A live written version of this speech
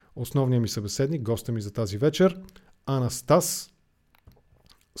основният ми събеседник, госта ми за тази вечер, Анастас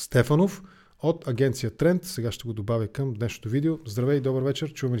Стефанов от агенция ТРЕНД. Сега ще го добавя към днешното видео. Здравей и добър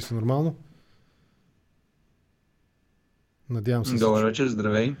вечер. Чуваме ли се нормално? Надявам се. Добър вечер,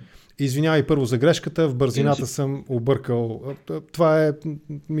 здравей. Извинявай първо за грешката, в бързината съм объркал. Това е,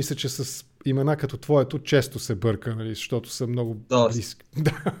 мисля, че с имена като твоето често се бърка, нали, защото са много близки.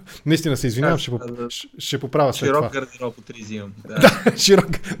 Да, наистина се извинявам, ще поправя след това. Широк гардероб от ризиум. Да, широк.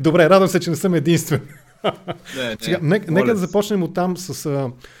 Добре, радвам се, че не съм единствен. Сега, нека да започнем оттам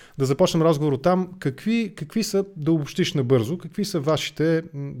да започнем разговор оттам. Какви са, да обобщиш набързо, какви са вашите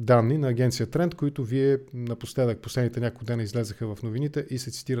данни на агенция ТРЕНД, които вие напоследък, последните няколко дена излезаха в новините и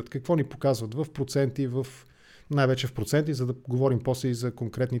се цитират? Какво ни показват в проценти, най-вече в проценти, за да говорим после и за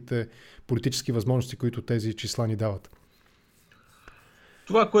конкретните политически възможности, които тези числа ни дават?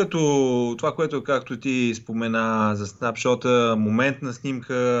 Това, което както ти спомена за снапшота, моментна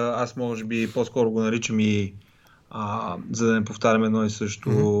снимка, аз може би по-скоро го наричам и за да не повтарям едно и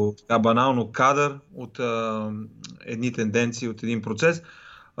също, така банално кадър от едни тенденции, от един процес.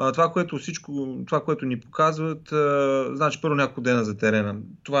 Това, което ни показват, значи първо няколко дена за терена.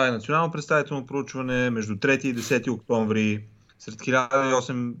 Това е национално представително проучване между 3 и 10 октомври сред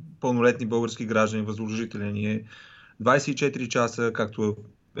 1008 пълнолетни български граждани, възложителен е 24 часа, както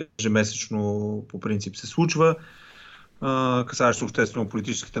ежемесечно по принцип се случва, касаещо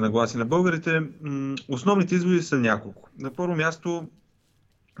обществено-политическите нагласи на българите. Основните изводи са няколко. На първо място,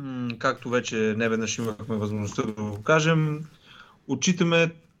 както вече неведнъж имахме възможността да го кажем,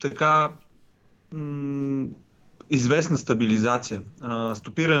 отчитаме така известна стабилизация,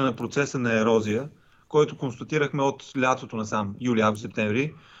 стопиране на процеса на ерозия, който констатирахме от лятото насам, юли, август,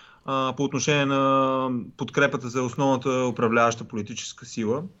 септември, по отношение на подкрепата за основната управляваща политическа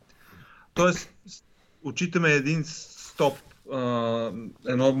сила. Тоест, отчитаме един стоп,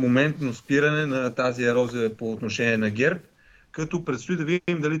 едно моментно спиране на тази ерозия по отношение на ГЕРБ, като предстои да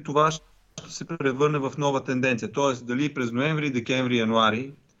видим дали това ще се превърне в нова тенденция. Тоест, дали през ноември, декември,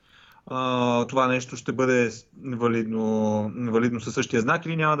 януари това нещо ще бъде валидно със същия знак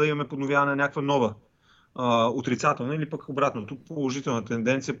или няма да имаме подновяване на някаква нова отрицателна или пък обратното положителна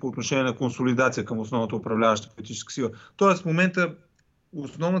тенденция по отношение на консолидация към основната управляваща политическа сила. Тоест в момента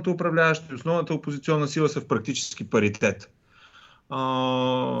основната управляваща и основната опозиционна сила са в практически паритет.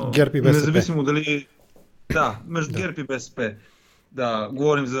 ГЕРБ и БСП. Независимо дали... Да, между ГЕРБ и БСП. Да,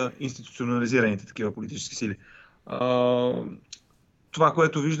 говорим за институционализираните такива политически сили. Това,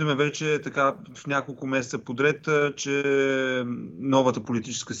 което виждаме вече така в няколко месеца подред, че новата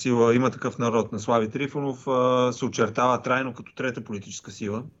политическа сила, Има такъв народ на Слави Трифонов, се очертава трайно като трета политическа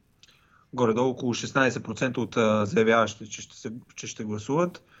сила. Горе-долу около 16% от заявяващите, че ще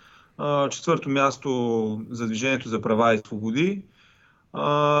гласуват. Четвърто място за Движението за права и свободи.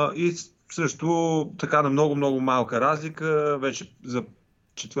 И също така на много малка разлика, вече за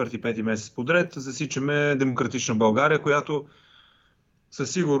четвърти-пети месец подред, засичаме Демократична България, която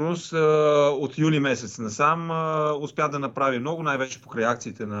със сигурност от юли месец насам успя да направи много, най-вече покрай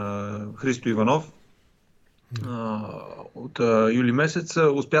акциите на Христо Иванов. От юли месец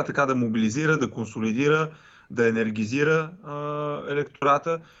успя така да мобилизира, да консолидира, да енергизира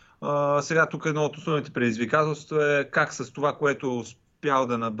електората. Сега тук едно от основните предизвикателства е как с това, което успял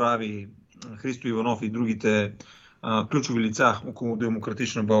да направи Христо Иванов и другите ключови лица около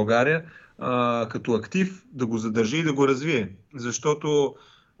Демократична България, като актив, да го задържи и да го развие. Защото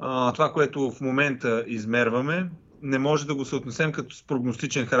това, което в момента измерваме, не може да го съотнесем като с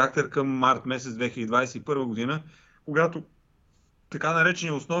прогностичен характер към март месец 2021 година, когато така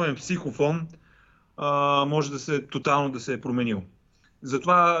нареченият основен психофон може тотално да се е променил.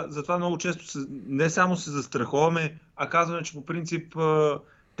 Затова много често не само се застраховаме, а казваме, че по принцип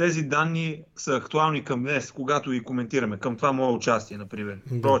тези данни са актуални към днес, когато ги коментираме, към това мое участие, например.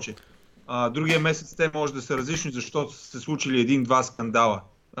 Проче. Другия месец те може да са различни, защото са се случили един-два скандала.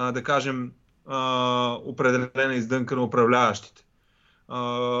 Да кажем, определена издънка на управляващите.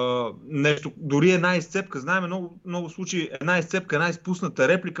 Нещо, дори една изцепка, знаем много случаи, една изцепка, една изпусната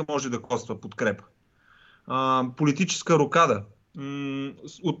реплика може да коства подкрепа. Политическа рокада,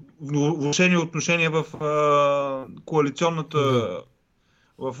 влошени отношения в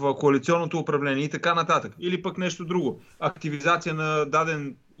коалиционното управление и така нататък. Или пък нещо друго. Активизация на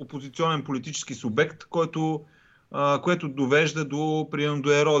даден опозиционен политически субект, което довежда до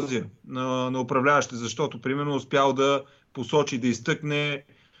ерозия на управляващите, защото примерно успял да посочи, да изтъкне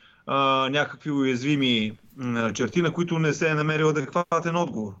някакви уязвими черти, на които не се е намерил адекватен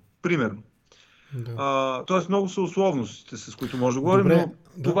отговор. Примерно. Да. Тоест много са условностите, с които може да говорим, но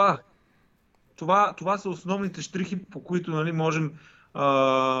това са основните щрихи, по които можем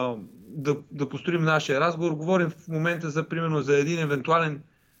да построим нашия разговор. Говорим в момента примерно за един евентуален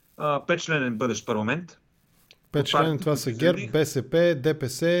 5-членен бъдещ парламент. 5-членен, това са ГЕРБ, БСП,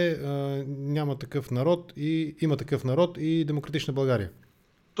 ДПС, няма такъв народ и има такъв народ и Демократична България.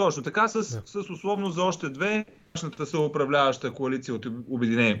 Точно така, с условно за още две. Нашата съуправляваща коалиция от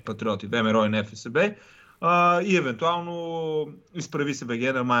Обединени патриоти, ВМРО и НФСБ, и евентуално Изправи се БГ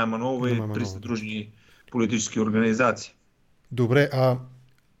на Мая Манолова и 300 дружни политически организации. Добре,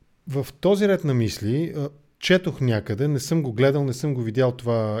 в този ред на мисли четох някъде, не съм го гледал, не съм го видял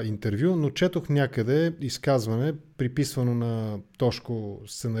това интервю, но четох някъде изказване, приписвано на Тошко,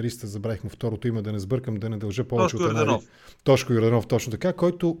 сценариста, забравих му второто име, да не сбъркам, да не дължа повече от една. Тошко Йорданов, точно така,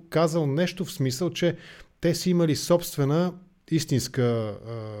 който казал нещо в смисъл, че те си имали собствена истинска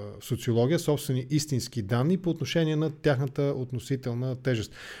социология, собствени истински данни по отношение на тяхната относителна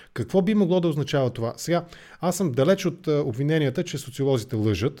тежест. Какво би могло да означава това? Сега, аз съм далеч от обвиненията, че социолозите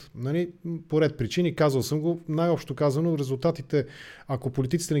лъжат. Нали? По ред причини, казал съм го, най-общо казано, резултатите, ако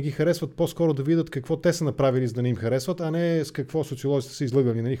политиците не ги харесват, по-скоро да видят какво те са направили, за да не им харесват, а не с какво социолозите са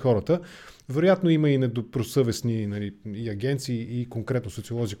излъгали, нали, хората. Вероятно има и недопросъвестни, нали, и агенции, и конкретно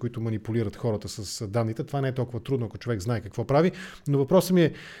социолози, които манипулират хората с данните. Това не е толкова трудно, ако човек знае какво прави. Но въпросът ми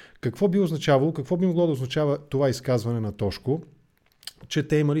е, какво би означавало, какво би могло да означава това изказване на Тошко, че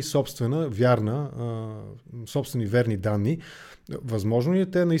те имали собствена, вярна, собствени верни данни. Възможно ли е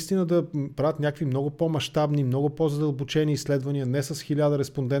те наистина да правят някакви много по-мащабни, много по-задълбочени изследвания, не с 1000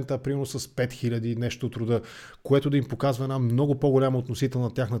 респондента, а примерно с 5000 нещо от рода, което да им показва една много по-голяма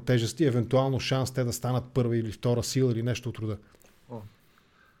относителна тяхна тежест и евентуално шанс те да станат първа или втора сила или нещо от рода?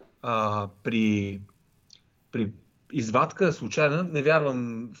 При извадка случайна, не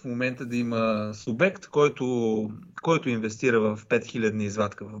вярвам в момента да има субект, който инвестира в 5000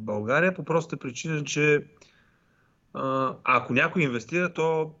 извадка в България, по простата причина, че ако някой инвестира,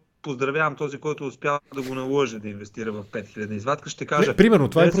 то поздравявам този, който успял да го наложи да инвестира в 5000 извадка. Ще кажа... примерно,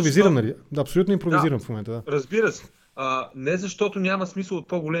 това е импровизирано, нали? Да, абсолютно импровизиран в момента. Да. Разбира се. Не защото няма смисъл от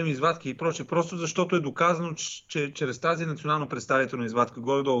по-големи извадки и прочее, просто защото е доказано, че чрез тази национално представителна извадка,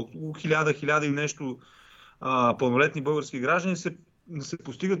 горе-долу 1000 и нещо пълнолетни български граждани се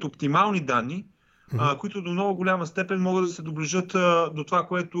постигат оптимални данни, които до много голяма степен могат да се доближат до това,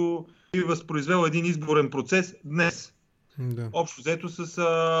 което би възпроизвел един изборен процес днес. Да. Общо взето с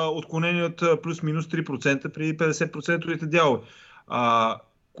отклонение от плюс-минус 3% при 50% дялове.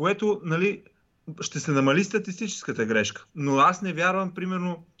 Което, нали, ще се намали статистическата грешка. Но аз не вярвам,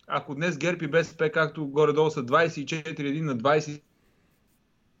 примерно, ако днес ГЕРБ и БСП, както горе-долу са 24 на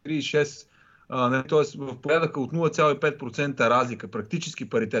 23,6%, т.е. в порядъка от 0,5% разлика, практически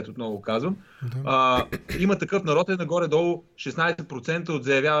паритет, отново казвам, има такъв народ, нагоре-долу 16% от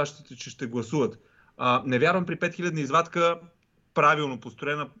заявяващите, че ще гласуват. Не вярвам при 5000 извадка правилно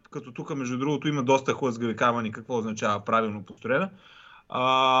построена, като тук между другото има доста хлъзгави камъни, какво означава правилно построена,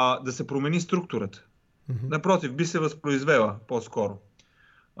 да се промени структурата. Напротив, би се възпроизвела по-скоро.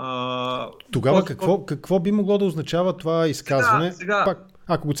 Тогава какво би могло да означава това изказване? Пак,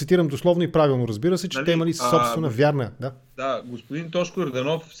 ако го цитирам дословно и правилно, разбира се, че нали, те имали собствена вярна. Да, господин Тошко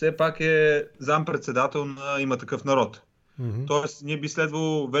Йорданов все пак е зампредседател на Има такъв народ. Тоест, ние би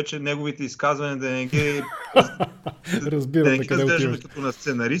следвало вече неговите изказвания да не ги разглеждаме като на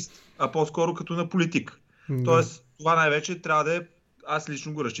сценарист, а по-скоро като на политик. Тоест, това най-вече трябва да е, аз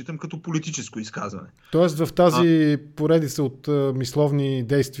лично го разчитам като политическо изказване. Тоест в тази поредица от мисловни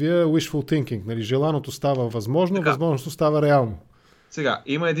действия, wishful thinking, нали, желаното става възможно, възможното става реално. Сега,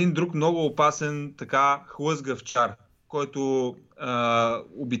 има един друг много опасен така хлъзгав чар, който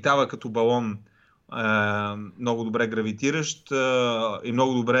обитава като балон, много добре гравитиращ и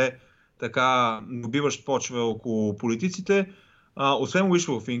много добре така добиващ почва около политиците. Освен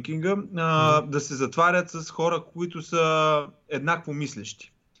wishful thinking, да се затварят с хора, които са еднакво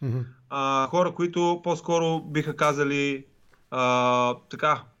мислещи. Хора, които по-скоро биха казали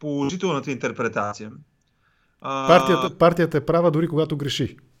така положителната интерпретация. Партията е права дори когато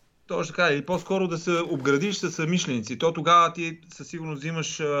греши. Точно така, или по-скоро да се обградиш с съмишленици. То тогава ти със сигурност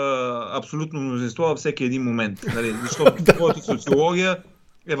взимаш абсолютно мнозинство във всеки един момент. Нали? Защото твоята социология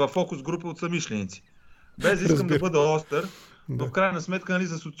е във фокус група от съмишленици. Без искам да бъда остър, но в крайна сметка, нали,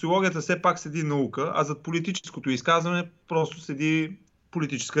 за социологията все пак седи наука, а зад политическото изказване просто седи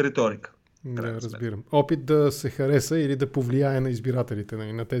политическа риторика. Да, разбирам. Опит да се хареса или да повлияе на избирателите,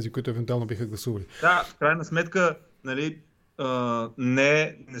 нали, на тези, които евентуално биха гласували. Да, в крайна сметка, нали,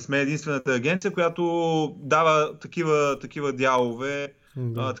 не сме единствената агенция, която дава такива дялове,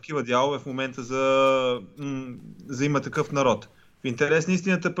 такива дялове в момента за Има такъв народ. В интерес на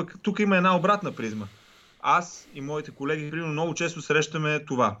истината, пък тук има една обратна призма. аз и моите колеги много често срещаме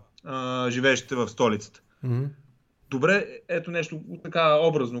това, живеещите в столицата. Добре, ето нещо така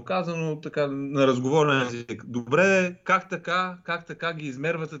образно казано, така на разговорен език. Добре, как така ги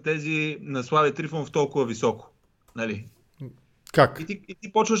измервате тези на Слави Трифонов толкова високо? Нали? Как? И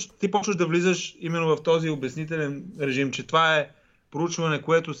ти почваш да влизаш именно в този обяснителен режим, че това е проучване,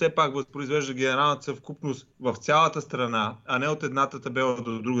 което все пак възпроизвежда генералната съвкупност в цялата страна, а не от едната табела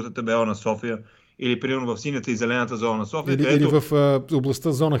до другата табела на София, или примерно в синята и зелената зона на София. Или в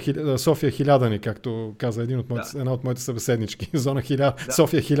областта София 1000, както каза една от моите събеседнички. Зона 1000,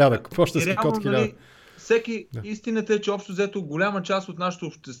 София 1000, почтенски код 1000. Истината е, че общо взето голяма част от нашето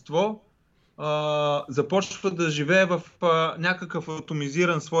общество започва да живее в някакъв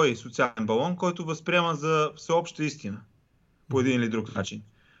атомизиран свой социален балон, който възприема за всеобща истина по един или друг начин.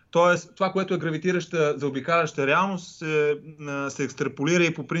 Тоест, това, което е гравитираща, заобикаляща реалност, се екстраполира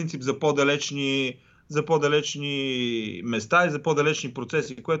и по принцип за по-далечни места и за по-далечни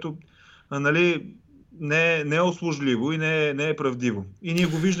процеси, което нали, не е услужливо и не е правдиво. И ние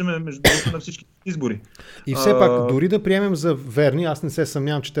го виждаме между другото на всички избори. И все пак, дори да приемем за верни, аз не се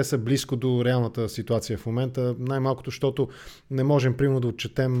съмнявам, че те са близко до реалната ситуация в момента, най-малкото, защото не можем примерно да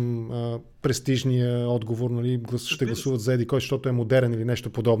отчетем престижния отговор, нали, ще гласуват за еди кой, защото е модерен или нещо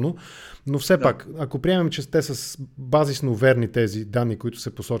подобно. Но все пак, ако приемем, че те са базисно верни тези данни, които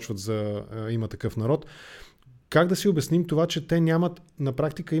се посочват за има такъв народ, как да си обясним това, че те на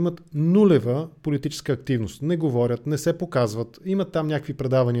практика имат нулева политическа активност? Не говорят, не се показват. Имат там някакви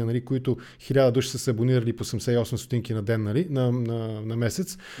предавания, нали, които 1000 души са се абонирали по 78 стотинки на ден, нали, на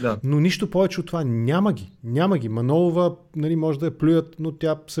месец. Да. Но нищо повече от това няма ги. Манолова, нали, може да я плюят, но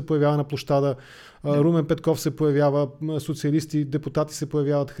тя се появява на площада. Румен Петков се появява, социалисти, депутати се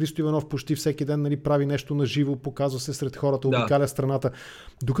появяват, Христо Иванов почти всеки ден, нали, прави нещо на живо, показва се сред хората, обикаля страната,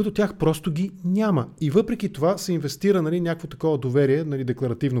 докато тях просто ги няма. И въпреки това се инвестира, нали, някакво такова доверие, нали,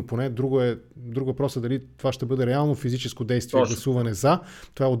 декларативно поне. Друг въпрос е дали това ще бъде реално физическо действие, гласуване за.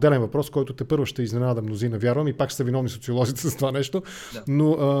 Това е отделен въпрос, който тепърва ще изненада мнозина, вярвам, и пак ще са виновни социолозите с това нещо. Да.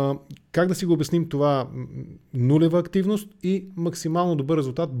 Но как да си го обясним това? Нулева активност и максимално добър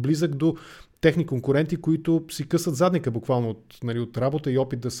резултат, близък до техни конкуренти, които си късат задника буквално от работа и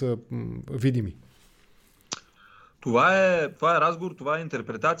опит да са видими. Това е разговор, това е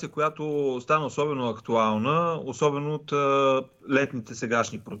интерпретация, която стана особено актуална, особено от летните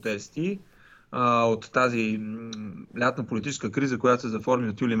сегашни протести, от тази лятна политическа криза, която се заформи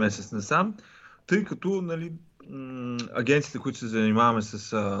от юли месец насам, тъй като нали, агенциите, които се занимаваме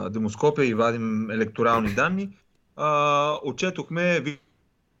с демоскопия и вадим електорални данни, отчетохме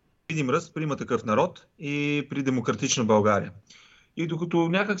видим ръст при има такъв народ и при демократична България. И докато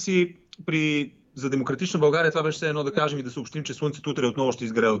някакси за демократична България това беше все едно да кажем и да съобщим, че слънцето утре отново ще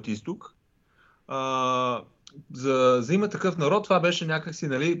изгрее от изток. За има такъв народ това беше някакси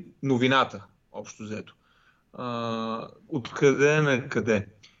нали, новината, общо взето. Откъде на къде.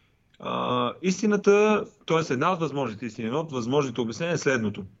 Истината, т.е. една от възможните истини, едно от възможните обяснения е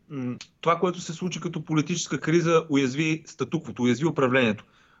следното. Това, което се случи като политическа криза, уязви статуквото, уязви управлението.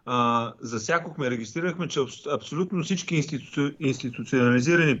 Засякохме, регистрирахме, че абсолютно всички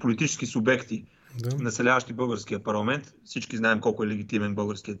институционализирани политически субекти, населяващи българския парламент, всички знаем колко е легитимен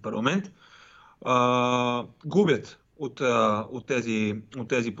българският парламент, губят от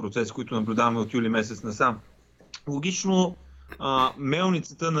тези процеси, които наблюдаваме от юли месец насам. Логично,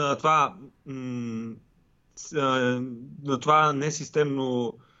 мелницата на това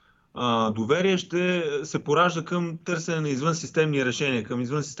несистемно доверие ще се поражда към търсене на извънсистемни решения, към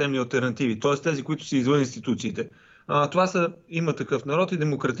извънсистемни алтернативи, т.е. тези, които са извън институциите. Това има такъв народ и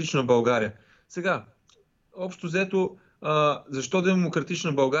демократична България. Сега, общо взето, защо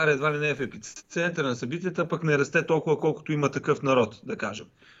демократична България едва ли не е в епицентъра на събитията, пък не расте толкова, колкото има такъв народ, да кажем.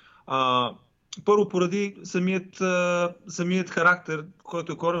 Първо, поради самият характер,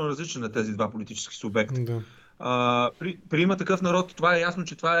 който е коренно различен на тези два политически субекта. Да. При има такъв народ, това е ясно,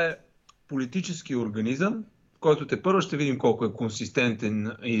 че това е политически организъм, който тепърва ще видим колко е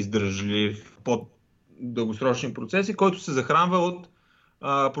консистентен и издържлив под дългосрочни процеси, който се захранва от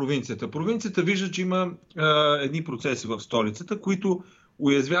провинцията. Провинцията вижда, че има едни процеси в столицата, които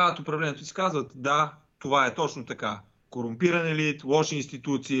уязвяват управлението и си казват, да, това е точно така. Корумпиран елит, лоши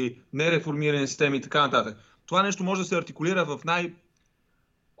институции, нереформирани системи и така нататък. Това нещо може да се артикулира в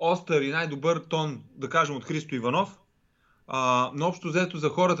най-остър и най-добър тон, да кажем, от Христо Иванов, но общо взето за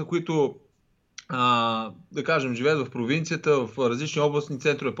хората, които да кажем, живеят в провинцията, в различни областни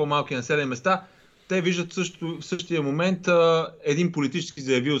центрове, по-малки населени места, те виждат в същия момент един политически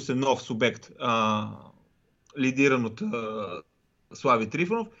заявил се нов субект, лидиран от Слави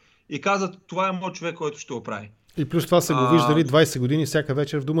Трифонов, и казват, това е моят човек, който ще оправи. И плюс това са го виждали 20 години всяка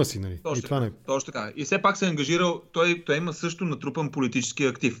вечер в дома си, нали? Точно така. И все пак се ангажирал, той има също натрупан политически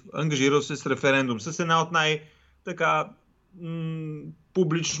актив. Ангажирал се с референдум, с една от така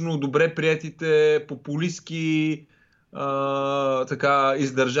публично добре приетите популистки така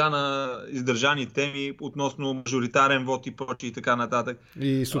издържани теми относно мажоритарен вод и прочие и така нататък.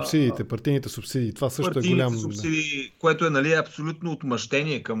 И субсидиите, партийните субсидии, това също е голям... субсидии, което е абсолютно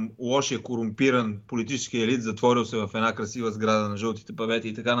отмъщение към лошия корумпиран политически елит, затворил се в една красива сграда на жълтите павети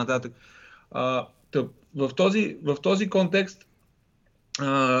и така нататък. В този контекст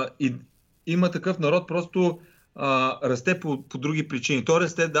има такъв народ, просто расте по други причини. Той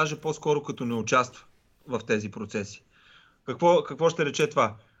расте даже по-скоро като не участва в тези процеси. Какво ще рече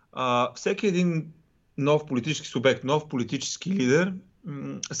това? Всеки един нов политически субект, нов политически лидер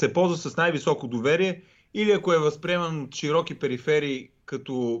се ползва с най-високо доверие или ако е възприеман от широки периферии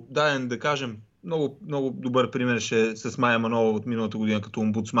като даден, да кажем, много, много добър пример ще е с Майя Манолова от миналата година като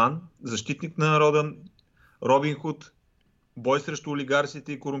омбудсман, защитник на народа, Робин Худ, бой срещу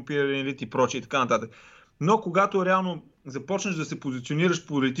олигарсите и корумпирани елит и прочие и така нататък. Но когато реално започнеш да се позиционираш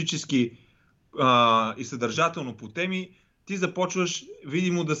политически и съдържателно по теми, ти започваш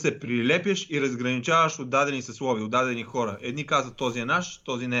видимо да се прилепяш и разграничаваш от дадени съсловия, от дадени хора. Едни казват, този е наш,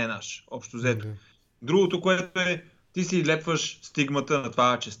 този не е наш. Общо взето. Другото, което е, ти си лепваш стигмата на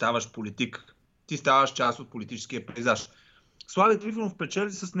това, че ставаш политик. Ти ставаш част от политическия пейзаж. Слави Трифонов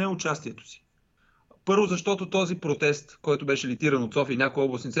печели с неучастието си. Първо, защото този протест, който беше литиран от София и някои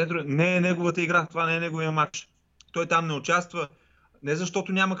областни центрове, не е неговата игра, това не е неговия матч. Той там не участва не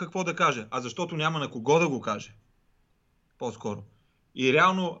защото няма какво да каже, а защото няма на кого да го каже. По-скоро. И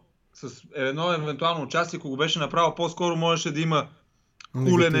реално с едно евентуално участие, ако го беше направил, по-скоро можеше да има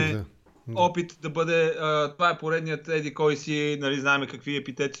хулене, опит да бъде, това е поредният еди кой си, нали, знаем какви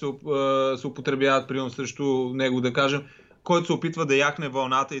епитети се употребяват примерно срещу него, да кажем, който се опитва да яхне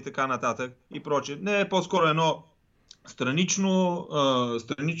вълната и така нататък и прочее. Не е по-скоро едно странично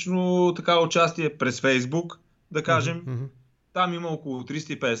така участие през Фейсбук, да кажем. Там има около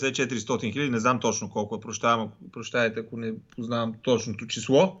 350-400 хиляди, не знам точно колко е, прощайте, ако не познавам точното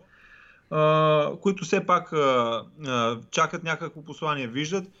число, които все пак чакат някакво послание,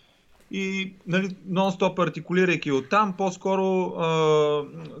 виждат и нали, нон-стоп артикулирайки оттам, по-скоро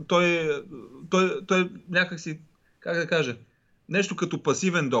той някакси, как да кажа, нещо като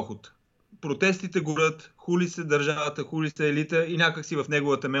пасивен доход. Протестите горят, хули се държавата, хули се елита и някакси в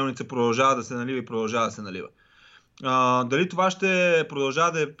неговата мелница продължава да се налива и продължава да се налива. Дали това ще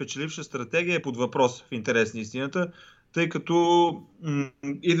продължава да е печеливша стратегия е под въпрос в интерес на истината, тъй като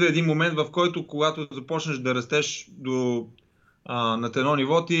идва един момент, в който когато започнеш да растеш над едно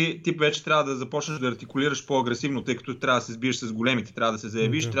ниво, ти вече трябва да започнеш да артикулираш по-агресивно, тъй като трябва да се сбиеш с големите, трябва да се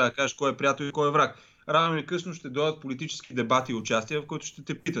заявиш, трябва да кажеш кой е приятел и кой е враг. Рано или късно ще дойдат политически дебати и участия, в които ще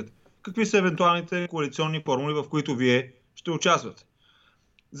те питат какви са евентуалните коалиционни формули, в които вие ще участвате.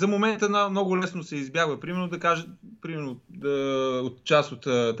 За момента много лесно се избягва, примерно от част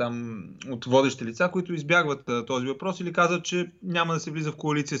от водещи лица, които избягват този въпрос или казват, че няма да се влиза в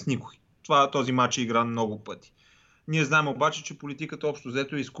коалиция с никой. Този матч е игран много пъти. Ние знаем обаче, че политиката общо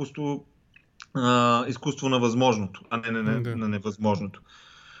взето е изкуство на възможното, а не на невъзможното.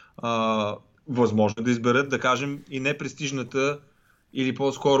 Възможно да изберат, да кажем, и непрестижната или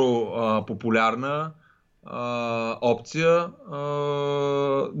по-скоро популярна опция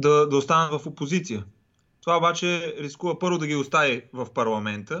да останат в опозиция. Това обаче рискува първо да ги остави в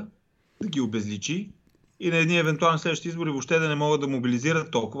парламента, да ги обезличи и на едни евентуални следващи избори въобще да не могат да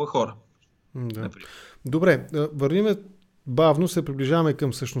мобилизират толкова хора. Да. Добре, вървиме бавно, се приближаваме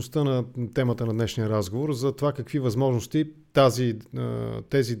към същността на темата на днешния разговор за това какви възможности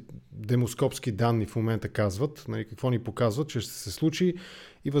тези демоскопски данни в момента казват, нали, какво ни показват, че ще се случи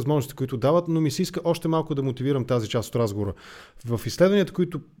и възможности, които дават, но ми се иска още малко да мотивирам тази част от разговора. В изследванията,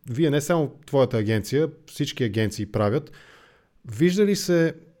 които вие, не само твоята агенция, всички агенции правят, вижда ли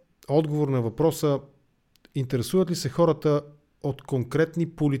се отговор на въпроса, интересуват ли се хората от конкретни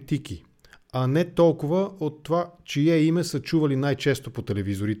политики, а не толкова от това, чие име са чували най-често по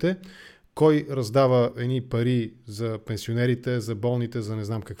телевизорите, кой раздава едни пари за пенсионерите, за болните, за не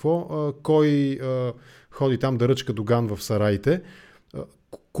знам какво, кой ходи там да ръчка доган в сараите,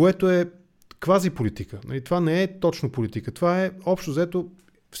 което е квази политика. Това не е точно политика. Това е общо взето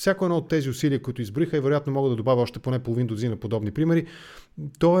всяко едно от тези усилия, които изброиха, и вероятно мога да добавя още поне половин дозина подобни примери,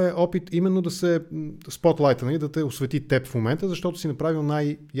 то е опит именно да се спотлайта, да те освети теб в момента, защото си направил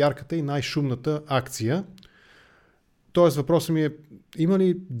най-ярката и най-шумната акция. Тоест въпросът ми е, има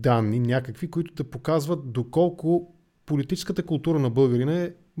ли данни някакви, които да показват доколко политическата култура на българина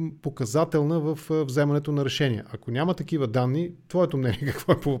е показателна в вземането на решения. Ако няма такива данни, твоето мнение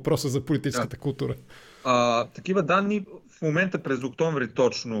какво е по въпроса за политическата култура? Такива данни в момента през октомври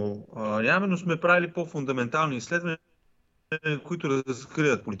точно нямаме, но сме правили по-фундаментални изследвания, които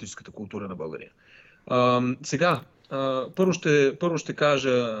разкриват политическата култура на България. Сега, първо ще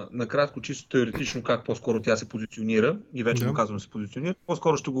кажа накратко, чисто теоретично, как по-скоро тя се позиционира и вече го казвам се позиционира.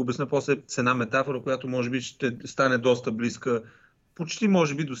 По-скоро ще го обясня после с една метафора, която може би ще стане доста близка, почти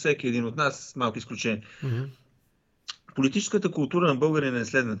може би до всеки един от нас, с малки изключения. Политическата култура на България е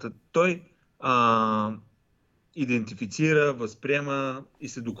следната. Той идентифицира, възприема и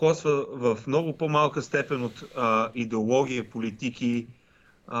се докосва в много по-малка степен от идеология, политики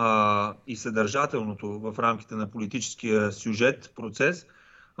и съдържателното в рамките на политическия сюжет, процес,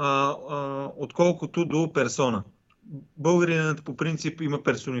 отколкото до персона. Българинът по принцип има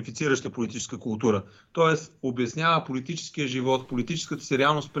персонифицираща политическа култура, т.е. обяснява политическия живот, политическата си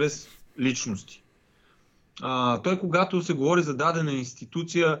реалност през личности. Той, когато се говори за дадена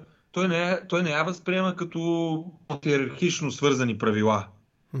институция, той не я възприема като иерархично свързани правила,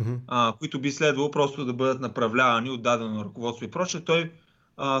 които би следвало просто да бъдат направлявани от дадено ръководство и прочее.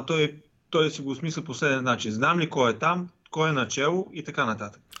 Той си го осмисля по следен начин. Знам ли кой е там, кой е начело и така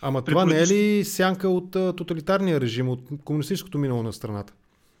нататък. Ама това не е ли сянка от тоталитарния режим, от комунистическото минало на страната?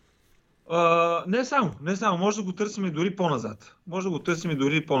 Не само. Може да го търсим и дори по-назад. Може да го търсим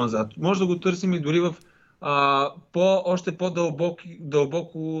и дори в още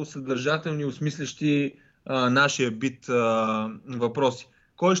по-дълбоко съдържателни, осмислящи нашия бит въпроси.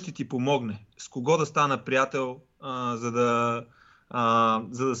 Кой ще ти помогне? С кого да стана приятел, за да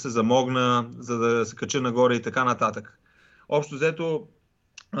се замогна, за да се кача нагоре и така нататък. Общо взето,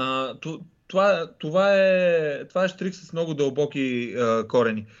 това е штрик с много дълбоки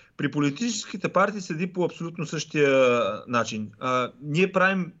корени. При политическите партии седи по абсолютно същия начин. Ние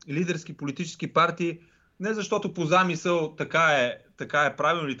правим лидерски политически партии не защото по замисъл така е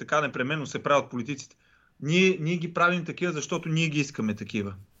правилно или така непременно се правят политиците. Ние ги правим такива, защото ние ги искаме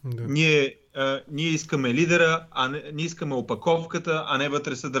такива. Да. Ние искаме лидера, ние искаме опаковката, а не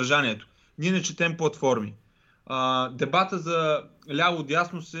вътре съдържанието. Ние не четем платформи. Дебата за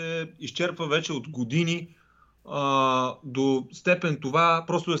ляво-дясно се изчерпва вече от години до степен това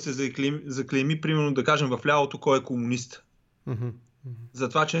просто да се заклейми, примерно да кажем в лявото кой е комунист. За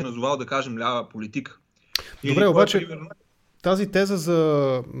това, че е назовал да кажем лява политика. Добре, обаче тази теза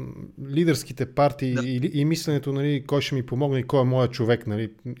за лидерските партии и мисленето, нали, кой ще ми помогне и кой е моя човек.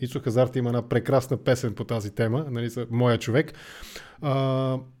 Нали. Ицо Хазарт има една прекрасна песен по тази тема, нали, за моя човек.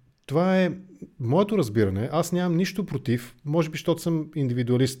 Това е моето разбиране. Аз нямам нищо против, може би, защото съм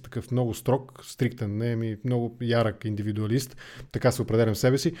индивидуалист, такъв много строг, стриктен, не ми много ярък индивидуалист, така се определям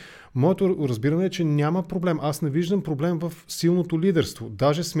себе си. Моето разбиране е, че няма проблем. Аз не виждам проблем в силното лидерство.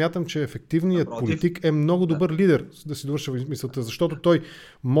 Даже смятам, че ефективният политик е много добър лидер, да си довърша мисълта, защото той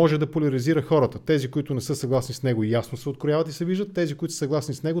може да поляризира хората. Тези, които не са съгласни с него, ясно се открояват и се виждат. Тези, които са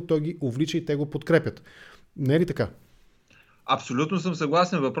съгласни с него, той ги увлича и те го подкрепят. Не е ли така? Абсолютно съм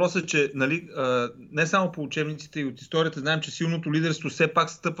съгласен. Въпросът е, че не само по учебниците и от историята знаем, че силното лидерство все пак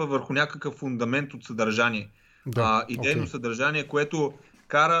стъпва върху някакъв фундамент от съдържание. Идейно съдържание, което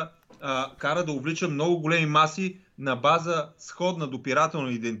кара да увлича много големи маси на база сходна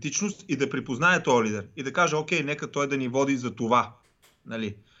допирателна идентичност и да припознае този лидер. И да каже, окей, нека той да ни води за това.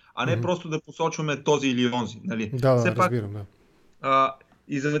 Нали? А не просто да посочваме този или онзи. Нали? Все пак, разбирам, да.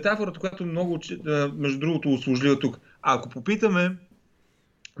 И за метафората, която много, между другото, услужлива тук. Ако попитаме,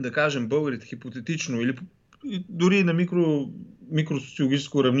 да кажем, българите хипотетично или дори на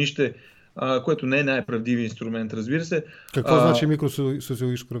микросоциологическо равнище, което не е най-правдиви инструмент, разбира се. Какво значи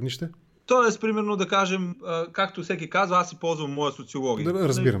микросоциологическо равнище? Тоест, примерно да кажем, както всеки казва, аз си ползвам моя социология.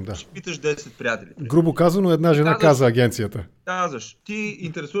 Разбирам, да. Ще питаш 10 приятели. Грубо казано, една жена каза агенцията. Казваш, ти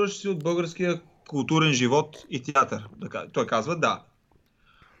интересуваш си от българския културен живот и театър. Той казва да.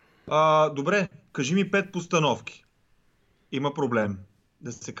 Добре, кажи ми 5 постановки. Има проблем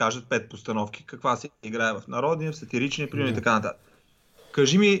да се кажат 5 постановки. Каква се играе в народния, в сатиричния, пример и така нататък.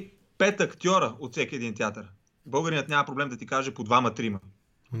 Кажи ми 5 актьора от всеки един театър. Българинът няма проблем да ти каже по 2-3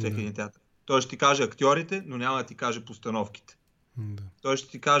 от всеки един театър. Той ще ти каже актьорите, но няма да ти каже постановките. Той ще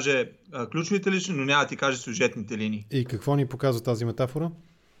ти каже ключовите личности, но няма да ти каже сюжетните линии. И какво ни показва тази метафора?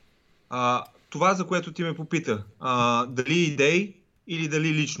 Това, за което ти ме попита. Дали идеи или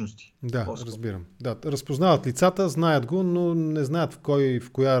дали личности. Да, разбирам. Да, разпознават лицата, знаят го, но не знаят в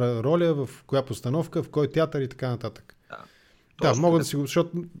коя роля, в коя постановка, в кой театър и така нататък. Да, мога да си го...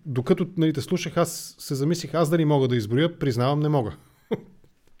 Защото докато те слушах, аз се замислих, аз дали мога да изброя, признавам, не мога.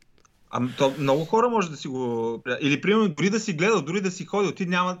 То много хора може да си го... Или примерно дори да си гледал, дори да си ходил, ти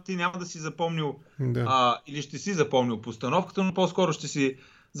няма да си запомнил или ще си запомнил постановката, но по-скоро ще си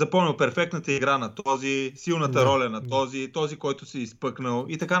запомнил перфектната игра на този, силната роля на този, който си изпъкнал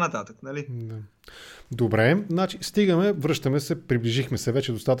и така нататък, нали? Да. Добре, значи връщаме се, приближихме се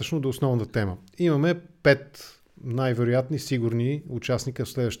вече достатъчно до основната тема. Имаме 5 най-вероятни, сигурни участника в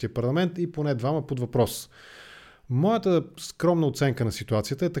следващия парламент и поне 2 под въпрос. Моята скромна оценка на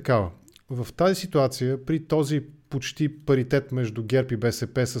ситуацията е такава. В тази ситуация, при този почти паритет между ГЕРБ и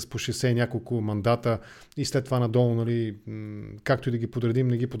БСП с по 60 и няколко мандата и след това надолу, нали, както и да ги подредим,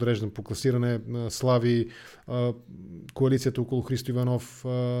 не ги подреждам по класиране, Слави, коалицията около Христо Иванов,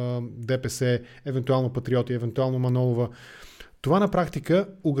 ДПС, евентуално Патриоти, евентуално Манолова. Това на практика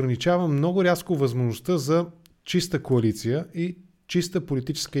ограничава много рязко възможността за чиста коалиция и чиста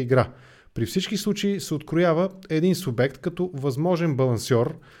политическа игра. При всички случаи се откроява един субект като възможен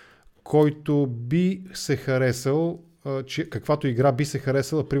балансьор, който би се харесал, каквато игра би се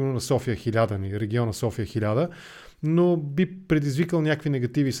харесала, примерно на София 1000, региона София 1000, но би предизвикал някакви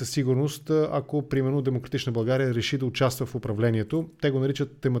негативи със сигурност, ако, примерно, Демократична България реши да участва в управлението. Те го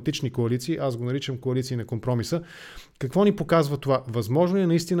наричат тематични коалиции, аз го наричам коалиции на компромиса. Какво ни показва това? Възможно е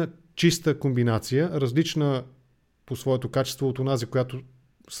наистина чиста комбинация, различна по своето качество от онази, която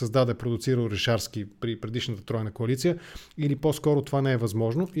създаде, продуцира Орешарски при предишната тройна коалиция, или по-скоро това не е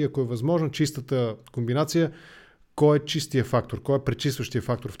възможно? И ако е възможно чистата комбинация, кой е чистия фактор? Кой е пречистващия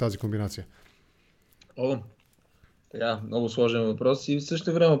фактор в тази комбинация? Много сложен въпрос и в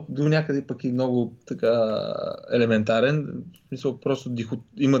същото време до някъде пък и много така елементарен. В смисъл, просто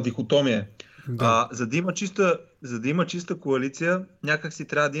има дихотомия. Да. За да има чиста коалиция, някак си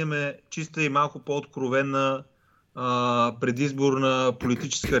трябва да имаме чиста и малко по-откровена предизборна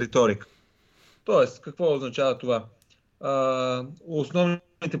политическа риторика. Тоест, какво означава това?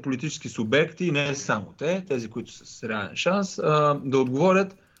 Основните политически субекти, не само тези, които са с реален шанс, да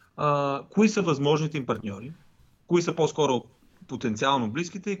отговорят кои са възможните им партньори, кои са по-скоро потенциално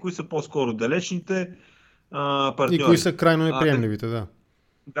близките и кои са по-скоро далечните партньори. И кои са крайно неприемливите, да.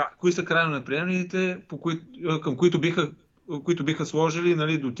 Да, кои са крайно неприемливите, към които биха сложили,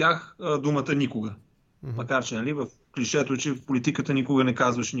 нали, до тях думата никога. Макар че, нали, в клишето, че в политиката никога не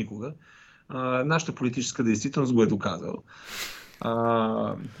казваш никога. Нашата политическа действителност го е доказала.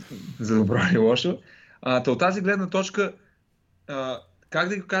 За добро и лошо. От тази гледна точка, как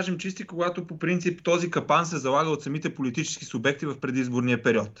да го кажем чисти, когато по принцип този капан се залага от самите политически субекти в предизборния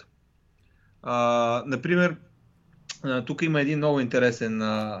период. Например, тук има един много интересен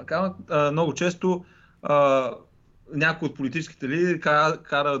камък. Много често някой от политическите лидери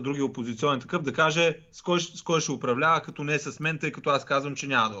кара други опозиционен такъв да каже с кой ще управлява, като не е с мен, тъй като аз казвам, че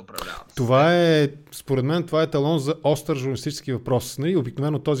няма да управлява. Според мен, това е талон за остър журналистически въпрос. Нали?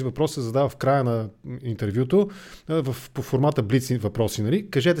 Обикновено този въпрос се задава в края на интервюто, по формата блиц въпроси. Нали?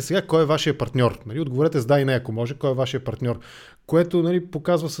 Кажете сега, кой е вашия партньор? Нали? Отговорете с да и не, ако може, кой е вашия партньор. Което, нали,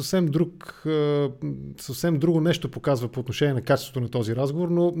 показва съвсем друго нещо показва по отношение на качеството на този разговор,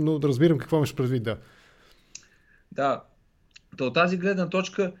 но да разбирам какво имаш предвид, да. Да, от тази гледна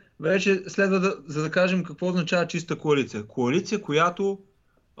точка вече следва за да кажем какво означава чиста коалиция. Коалиция, която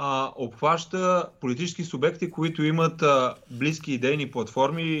обхваща политически субекти, които имат близки идейни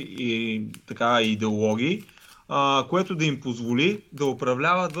платформи и така идеологии, което да им позволи да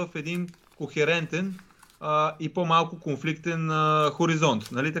управляват в един кохерентен и по-малко конфликтен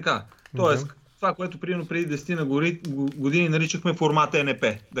хоризонт. Нали така? Тоест, това, което примерно преди 10 на години наричахме формат НП,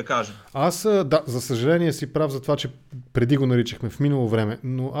 да кажем. За съжаление си прав за това, че преди го наричахме в минало време,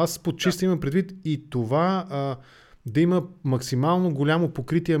 но аз под чисто имам предвид и това да има максимално голямо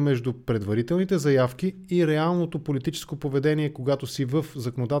покритие между предварителните заявки и реалното политическо поведение, когато си в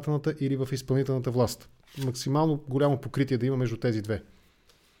законодателната или в изпълнителната власт. Максимално голямо покритие да има между тези две.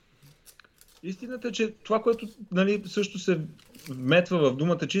 Истината е, че това, което, нали, също се вметва в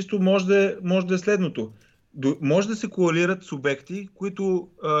думата чисто, може да е следното. Може да се коалират субекти, които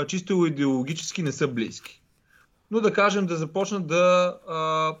чисто идеологически не са близки. Но да кажем да започнат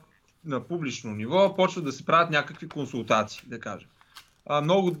на публично ниво почват да се правят някакви консултации, да кажем.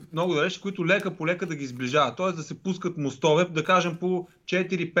 Много, много далече, които лека по лека да ги сближават. Т.е. да се пускат мостове, да кажем по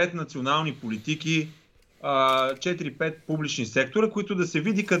 4-5 национални политики, 4-5 публични сектора, които да се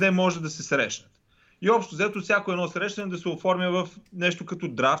види къде може да се срещнат. И общо взето всяко едно срещане да се оформя в нещо като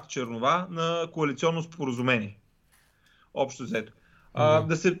драфт, чернова на коалиционно споразумение. Общо взето.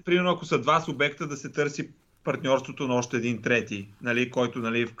 Да се, примерно, ако са два субекта, да се търси партньорството на още един трети, нали, който,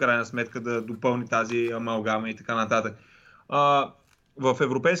 нали, в крайна сметка да допълни тази амалгама и така нататък. В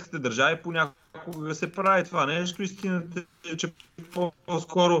европейските държави понякога се прави това нещо. Истината е, че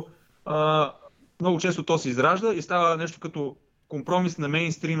по-скоро много често то се изражда и става нещо като компромис на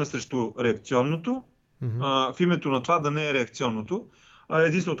мейнстрима срещу реакционното, в името на това да не е реакционното.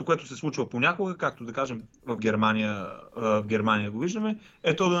 Единственото, което се случва понякога, както да кажем в Германия го виждаме,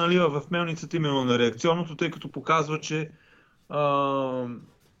 е то да налива в мелницата именно на реакционното, тъй като показва, че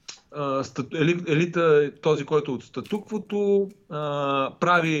елита, този, който от статуквото,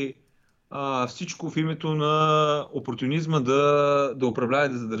 прави всичко в името на опортунизма да управлява и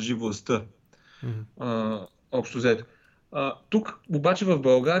да задържи властта. Общо взето. Тук обаче в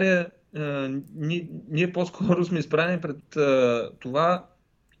България ние по-скоро сме изправени пред това,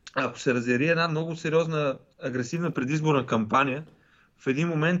 ако се разяри една много сериозна агресивна предизборна кампания, в един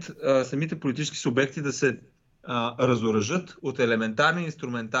момент самите политически субекти да се разоръжат от елементарния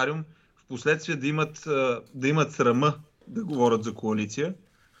инструментариум, в последствие да имат срама да говорят за коалиция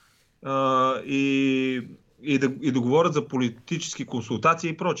и да говорят за политически консултации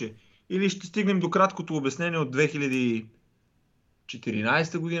и прочее. Или ще стигнем до краткото обяснение от 2014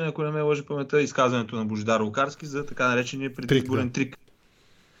 година, ако не ме лъжи паметта, изказването на Божидар Лукарски за така наречения предизборен трик.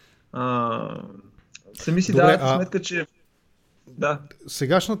 Сами си давате сметка, че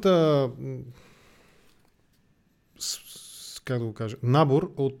сегашната как да го кажа,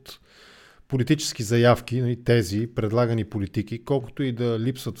 набор от политически заявки, тези предлагани политики, колкото и да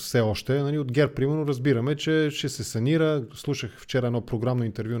липсват все още, от ГЕРБ, примерно, разбираме, че ще се санира. Слушах вчера едно програмно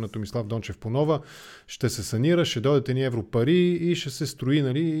интервю на Томислав Дончев по Нова. Ще се санира, ще дойдат едни европари и ще се строи,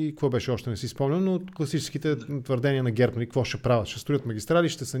 и какво беше още не си спомням, но от класическите твърдения на ГЕРБ, какво ще правят? Ще строят магистрали,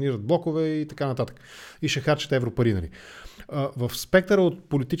 ще санират блокове и така нататък. И ще харчат европари, В спектъра от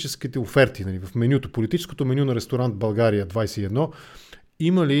политическите оферти, в менюто, политическото меню на ресторант България 21,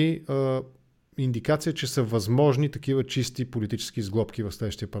 има ли индикация, че са възможни такива чисти политически сглобки в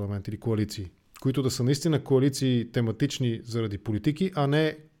следващия парламент или коалиции, които да са наистина коалиции тематични заради политики, а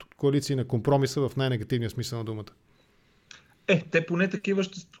не коалиции на компромиса в най-негативния смисъл на думата? Те поне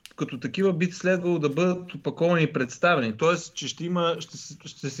като такива би следвало да бъдат опаковани и представени. Тоест, че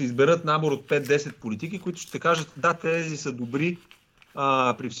ще се изберат набор от 5-10 политики, които ще кажат, да, тези са добри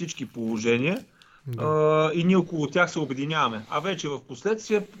при всички положения. И ние около тях се обединяваме. А вече в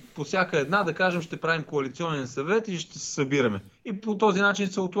последствие по всяка една, да кажем, ще правим коалиционен съвет и ще се събираме. И по този начин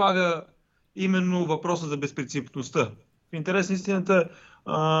се отлага именно въпроса за безпринципността. В интерес на истината,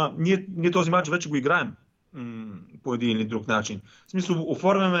 ние този матч вече го играем по един или друг начин. В смисъл,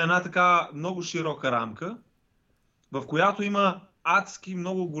 оформяме една така много широка рамка, в която има адски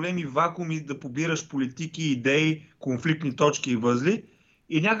много големи вакууми да побираш политики, идеи, конфликтни точки и възли,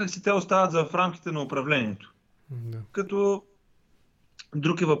 и някак си те остават в рамките на управлението. Като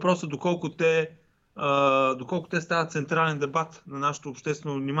друг е въпросът доколко те стават централен дебат на нашето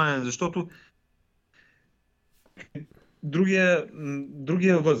обществено внимание, защото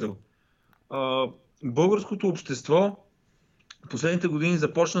другия възел. Българското общество последните години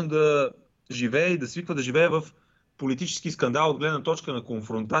започна да живее и да свиква да живее в политически скандал от гледна точка на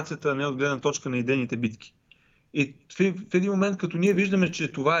конфронтацията, а не от гледна точка на идейните битки. И в един момент, като ние виждаме,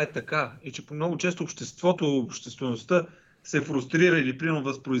 че това е така и че много често обществеността се фрустрира или примерно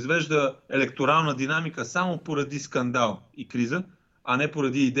възпроизвежда електорална динамика само поради скандал и криза, а не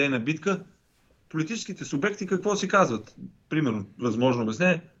поради идейна битка, политическите субекти какво си казват? Примерно, възможно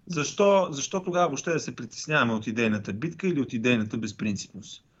обяснение, защо тогава въобще да се притесняваме от идейната битка или от идейната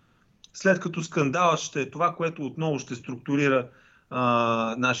безпринципност? След като скандалът ще е това, което отново ще структурира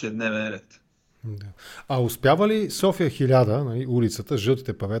нашия дневен ред. Да. А успява ли София 1000, улицата,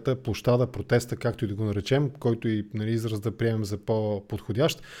 жълтите павета, площада, протеста, както и да го наречем, който и израз да приемем за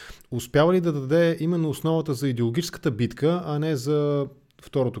по-подходящ, успява ли да даде именно основата за идеологическата битка, а не за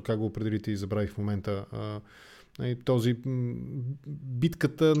второто, как го определите и забравих в момента, този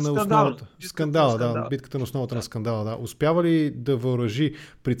битката на основата. Битката на основата на скандала. Да. Успява ли да въоръжи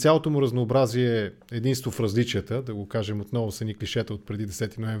при цялото му разнообразие единство в различията, да го кажем отново са ни клишета от преди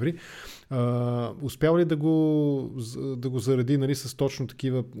 10 ноември, успява ли да го зареди с точно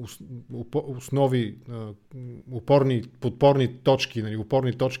такива основи, подпорни точки,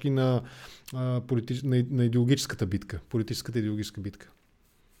 опорни точки на идеологическата битка, политическата идеологическа битка?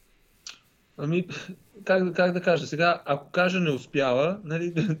 Как да кажа? Сега, ако кажа не успява,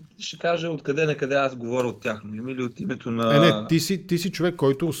 ще кажа откъде на къде аз говоря от тяхно име или от името на... Ти си човек,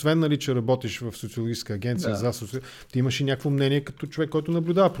 който освен, че работиш в социологическа агенция, ти имаш и някакво мнение като човек, който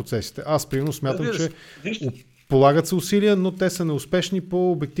наблюдава процесите. Аз примерно смятам, че полагат се усилия, но те са неуспешни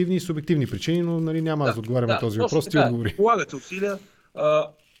по обективни и субективни причини, но няма аз да отговарям на този въпрос. Ти отговори. Полагат се усилия.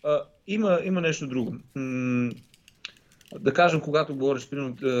 Има нещо друго. Да кажем, когато говориш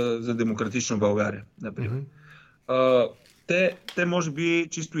примерно за демократична България, например. Те може би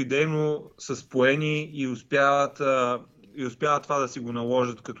чисто идейно са споени и успяват това да си го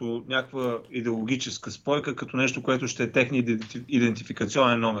наложат като някаква идеологическа спойка, като нещо, което ще е техния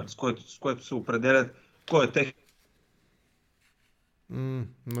идентификационен номер, с което се определят кой е техния.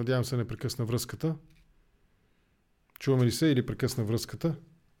 Надявам се не прекъсна връзката. Чуваме ли се или прекъсна връзката?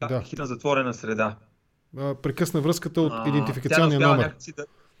 Да. Хитна затворена среда. Прекъсна връзката от идентификационния номер.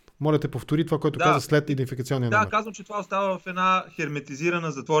 Моля те повтори това, което каза след идентификационния номер. Да, казвам, че това остава в една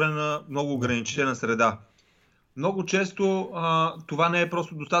херметизирана, затворена, много ограничена среда. Много често това не е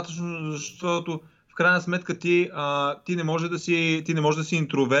просто достатъчно, защото в крайна сметка ти не можеш да си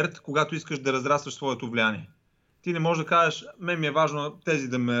интроверт, когато искаш да разрастваш своето влияние. Ти не можеш да кажеш, мен ми е важно тези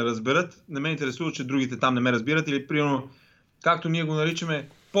да ме разберат, не ме интересува, че другите там не ме разбират, или примерно, както ние го наричаме,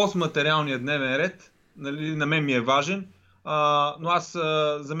 постматериалния дневен ред, нали, на мен ми е важен, но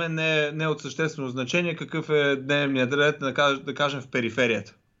за мен не е от съществено значение какъв е дневният ред, да кажем, в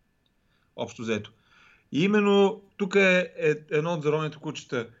периферията. Общо взето. И именно тук е едно от заровните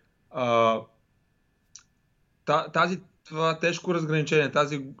кучета. Това тежко разграничение,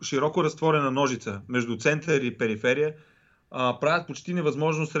 тази широко разтворена ножица между център и периферия правят почти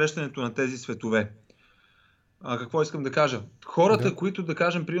невъзможно срещането на тези светове. Какво искам да кажа? Хората, които, да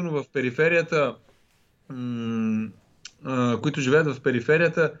кажем, примерно в периферията, които живеят в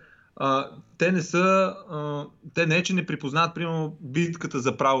периферията, те не е, че не припознават, примерно, битката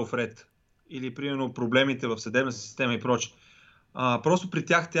за правов ред или, примерно, проблемите в съдебна система и прочее. Просто при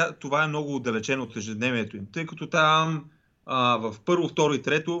тях това е много отдалечено от ежедневието им, тъй като там в първо, второ и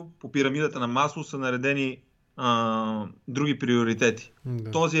трето по пирамидата на Маслоу са наредени други приоритети.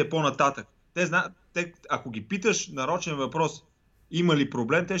 Да. Този е по-нататък. Те, ако ги питаш нарочен въпрос, има ли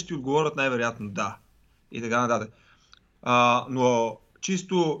проблем, те ще ти отговорят най-вероятно да. И така нататък. Но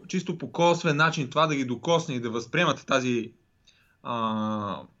чисто по косвен начин това да ги докосне и да възприемат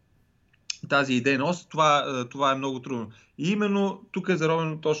тази идейност, това е много трудно. И именно тук е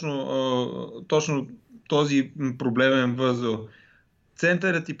заровено точно този проблемен възел.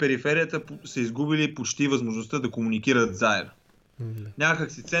 Центърът и периферията са изгубили почти възможността да комуникират заедно.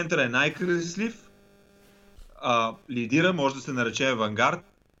 Някак си центърът е най-красив, лидира, може да се нарече авангард,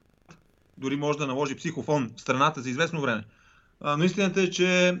 дори може да наложи психофон в страната за известно време. Но истината е,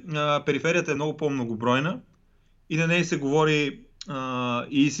 че периферията е много по-многобройна и на нея се говори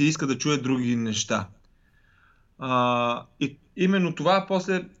и се иска да чуе други неща. И именно това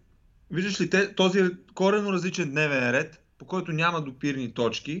после, виждаш ли, този коренно различен дневен ред, по който няма допирни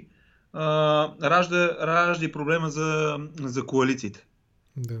точки, ражда и проблема за коалициите.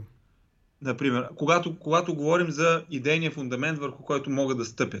 Да. Например, когато говорим за идейния фундамент, върху който могат да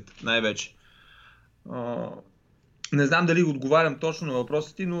стъпят най-вече. Не знам дали отговарям точно на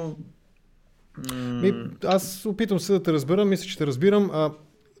въпросите, но... Аз опитвам се да те разбера, мисля, че те разбирам.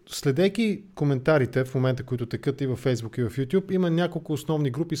 Следейки коментарите в момента, които текат и във Facebook и в YouTube, има няколко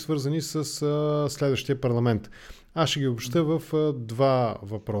основни групи, свързани с следващия парламент. Аз ще ги обобщя в два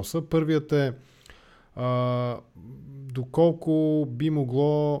въпроса. Първият е доколко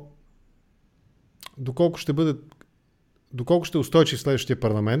ще устойчив следващия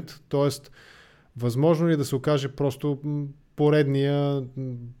парламент, т.е. възможно ли да се окаже просто поредния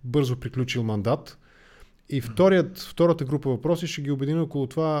бързо приключил мандат. И втората група въпроси ще ги обедини около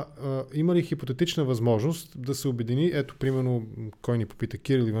това, има ли хипотетична възможност да се обедини, ето примерно, кой ни попита,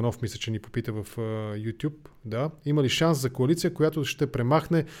 Кирил Иванов, мисля, че ни попита в YouTube, да, има ли шанс за коалиция, която ще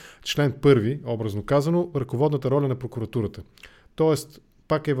премахне член 1, образно казано, ръководната роля на прокуратурата. Тоест,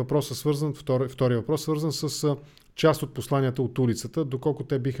 пак е въпросът свързан, втория въпрос свързан с част от посланията от улицата, доколко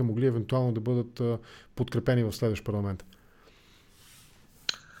те биха могли евентуално да бъдат подкрепени в следващ парламент.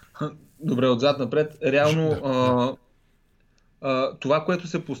 Добре, отзад напред. Реално това, което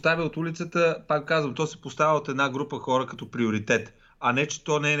се поставя от улицата, пак казвам, то се поставя от една група хора като приоритет, а не, че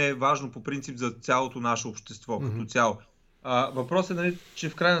то не е важно по принцип за цялото наше общество като цяло. Въпросът е, че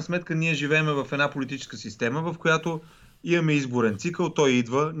в крайна сметка ние живеем в една политическа система, в която имаме изборен цикъл, той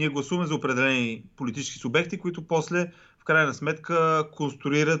идва, ние гласуваме за определени политически субекти, които после в крайна сметка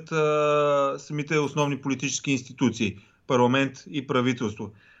конструират самите основни политически институции, парламент и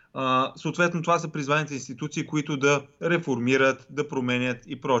правителство. Съответно, това са призваните институции, които да реформират, да променят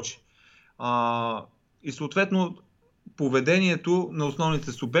и прочее. И съответно, поведението на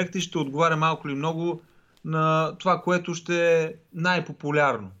основните субекти ще отговаря малко или много на това, което ще е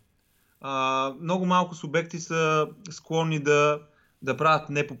най-популярно. Много малко субекти са склонни да правят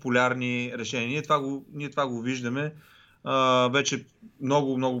непопулярни решения. Ние това го виждаме вече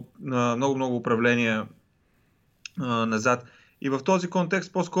много управления назад. И в този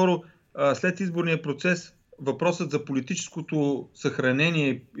контекст, по-скоро след изборния процес, въпросът за политическото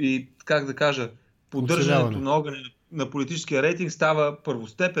съхранение и, как да кажа, поддържането на огъня на политическия рейтинг става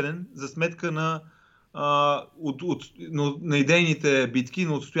първостепенен за сметка на идейните битки,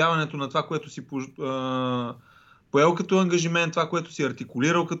 на отстояването на това, което си поел като ангажимент, това, което си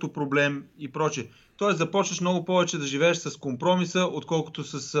артикулирал като проблем и прочее. Тоест започваш много повече да живееш с компромиса, отколкото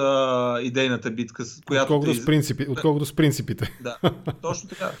с идейната битка, която... Отколкото с принципите. Да, точно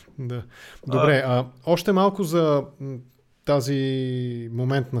така. Да. Добре, още малко за тази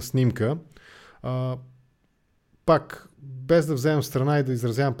моментна снимка. Пак, без да вземем страна и да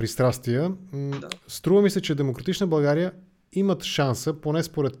изразявам пристрастия, струва ми се, че Демократична България имат шанса, поне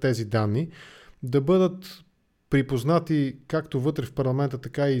според тези данни, да бъдат припознати както вътре в парламента,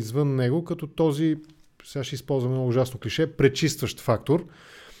 така и извън него, като този, сега ще използвам много ужасно клише, пречистващ фактор,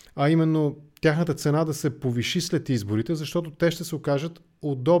 а именно тяхната цена да се повиши след изборите, защото те ще се окажат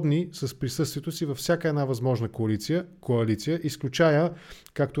удобни с присъствието си във всяка една възможна коалиция, изключая,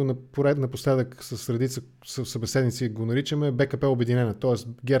 както напоследък с редица събеседници го наричаме, БКП обединена, т.е.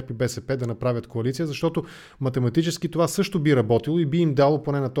 ГЕРБ и БСП да направят коалиция, защото математически това също би работило и би им дало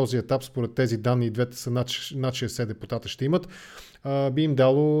поне на този етап, според тези данни, и двете са над 60 депутата ще имат, би им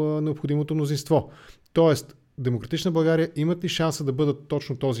дало необходимото мнозинство. Тоест, Демократична България имат ли шанса да бъдат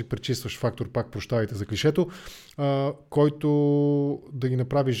точно този пречистващ фактор, пак прощавайте за клишето, който да ги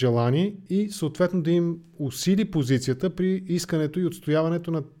направи желани и съответно да им усили позицията при искането и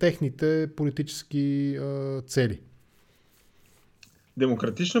отстояването на техните политически цели?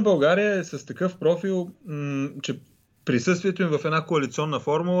 Демократична България е с такъв профил, че присъствието им в една коалиционна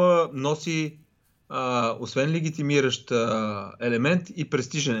формула носи освен легитимиращ елемент и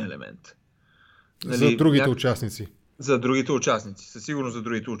престижен елемент. За другите участници. За другите участници. Със сигурност за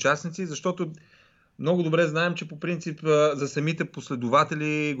другите участници, защото много добре знаем, че по принцип за самите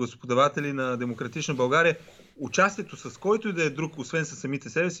последователи, гласоподаватели на Демократична България, участието с който и да е друг, освен със самите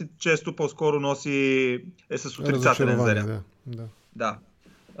себе си, често по-скоро е с отрицателен заряд. Да.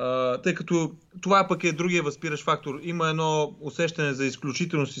 Тъй като това пък е другия възпиращ фактор. Има едно усещане за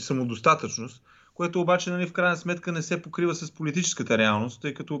изключителност и самодостатъчност, което обаче в крайна сметка не се покрива с политическата реалност,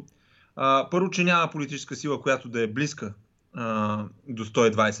 тъй като първо, че няма политическа сила, която да е близка до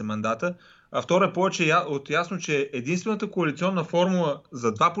 120 мандата, а второ е повече от ясно, че единствената коалиционна формула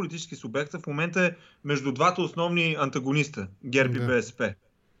за два политически субекта в момента е между двата основни антагониста, ГЕРБ и БСП.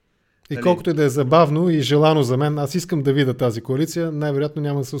 И колкото и да е забавно и желано за мен, аз искам да видя тази коалиция, най-вероятно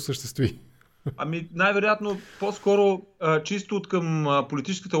няма да се осъществи. Най-вероятно, по-скоро чисто от към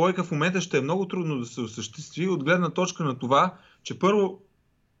политическата логика в момента ще е много трудно да се осъществи от гледна точка на това, че първо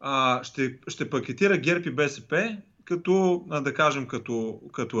ще пакетира ГЕРБ и БСП като, да кажем,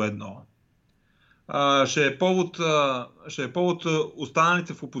 като едно. Ще е повод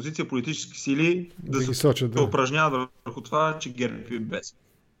останалите в опозиция политически сили да се упражняват върху това, че ГЕРБ и БСП.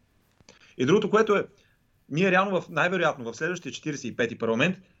 И другото, което е, ние реално най-вероятно в следващия 45-ти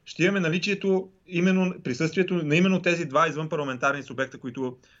парламент ще имаме наличието, присъствието на именно тези два извънпарламентарни субекта,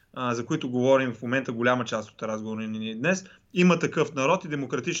 за които говорим в момента голяма част от разговора ни днес. Има такъв народ и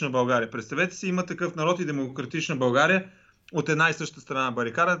Демократична България. Представете си, има такъв народ и Демократична България от една и съща страна на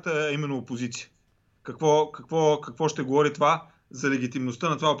барикадата, именно опозиция. Какво ще говори това за легитимността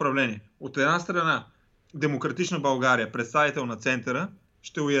на това управление? От една страна Демократична България, представител на центъра,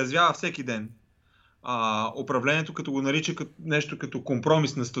 ще уязвява всеки ден управлението, като го нарича нещо като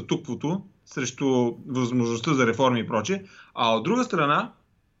компромис на статуквото срещу възможността за реформи и прочее. А от друга страна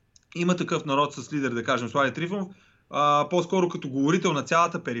има такъв народ с лидер, да кажем, Слави Трифонов, по-скоро като говорител на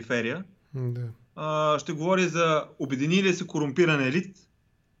цялата периферия. Ще говори за обединилия се корумпиран елит.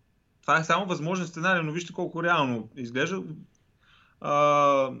 Това е само възможен сценарий, но вижте колко реално изглежда.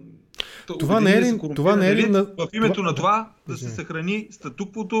 Това не е ли в името на това да се съхрани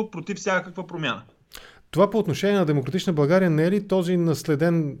статуквото против всякаква промяна? Това по отношение на Демократична България не е ли този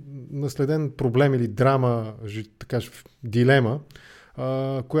наследен проблем или драма, така, дилема,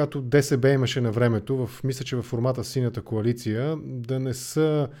 която ДСБ имаше на времето, мисля, че в формата Синята коалиция, да не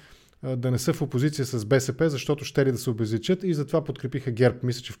са в опозиция с БСП, защото ще ли да се обезличат и затова подкрепиха ГЕРБ,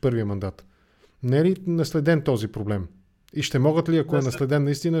 мисля, че в първия мандат. Не е ли наследен този проблем? И ще могат ли, ако е наследен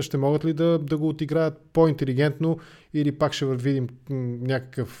наистина, ще могат ли да го отиграят по-интелигентно или пак ще видим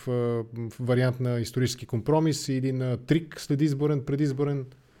някакъв вариант на исторически компромис или на трик след изборен, предизборен?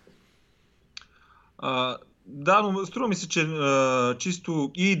 Да, но струва ми се, че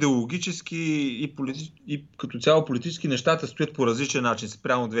чисто и идеологически, и като цяло политически нещата стоят по различен начин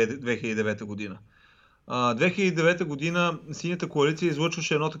спрямо 2009 година. 2009 година Синята коалиция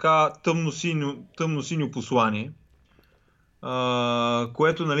излъчваше едно така тъмно-синьо послание,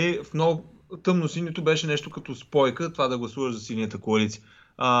 което тъмносинето беше нещо като спойка, това да гласуваш за синята коалиция.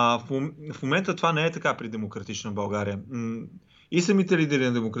 В момента това не е така при Демократична България. И самите лидери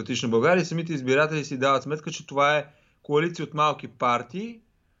на Демократична България, и самите избиратели си дават сметка, че това е коалиция от малки партии,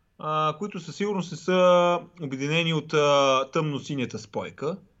 които със сигурност не са обединени от тъмносинята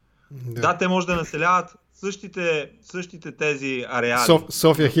спойка. Да, те може да населяват същите тези ареали.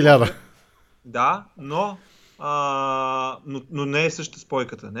 София 1000. Да, но не е същата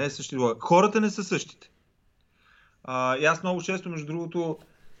спойката. Не е същата. Хората не са същите. И аз много често, между другото,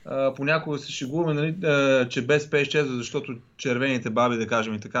 понякога се шегуваме, нали, че БСП изчезва, защото червените баби, да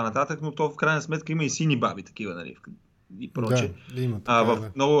кажем, и така нататък, но то в крайна сметка има и сини баби, такива, нали, и прочее. Да, има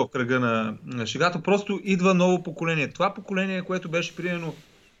така, много в кръга на шегата. Просто идва ново поколение. Това поколение, което беше примерно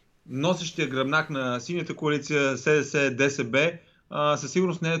носещия гръбнак на синята коалиция, СДС, ДСБ, със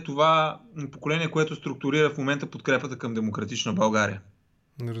сигурност не е това поколение, което структурира в момента подкрепата към Демократична България.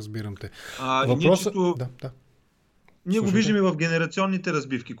 Не разбирам те. Ние го виждаме и в генерационните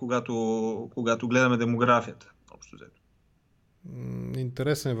разбивки, когато гледаме демографията. Общо взето.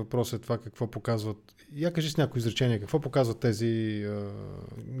 Интересен въпрос е това какво показват. Я кажи с някои изречения, какво показват тези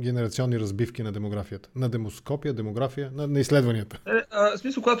генерационни разбивки на демографията? На демоскопия, демография, на изследванията? В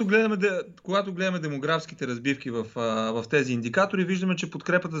смисъл, когато гледаме демографските разбивки в тези индикатори, виждаме, че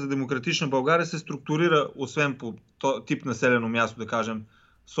подкрепата за Демократична България се структурира, освен по тип населено място, да кажем,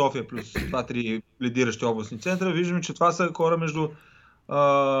 София плюс 2-3 лидиращи областни центъра, виждаме, че това са хора между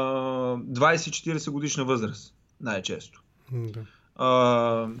 20 и 40 годишна възраст, най-често.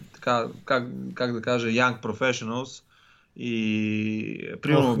 Така, как да кажа, young professionals и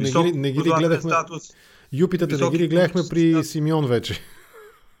примерно висок образователен статус. Юпитата не ги гледахме при Симеон вече.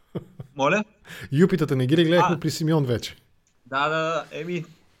 Моля? Юпитата не ги гледахме при Симеон вече. Да,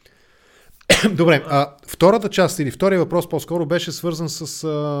 Добре, втората част или втория въпрос по-скоро беше свързан с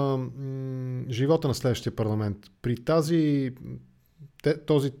живота на следващия парламент. При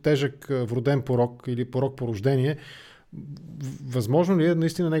този тежък вроден порок или порок по рождение, възможно ли е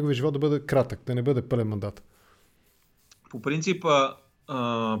наистина неговия живот да бъде кратък, да не бъде пълен мандат? По принцип,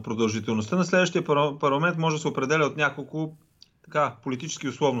 продължителността на следващия парламент може да се определя от няколко политически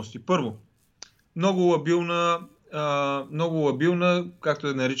условности. Първо, много лабилна, както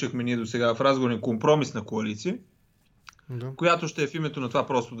я наричахме ние до сега в разговори, компромисна коалиция, която ще е в името на това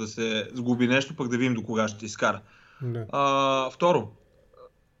просто да се сгуби нещо, пък да видим до кога ще изкара. Второ,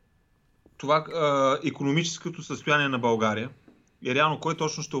 това икономическото състояние на България и реално кой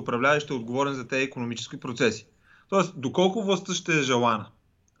точно ще управлява и ще е отговорен за тези икономически процеси. Тоест, доколко властта ще е желана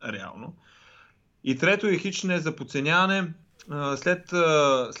реално. И трето е хичне за подценяване. След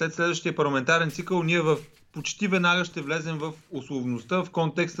следващия парламентарен цикъл ние почти веднага ще влезем в условността в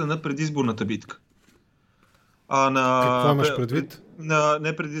контекста на предизборната битка. Какво имаш предвид?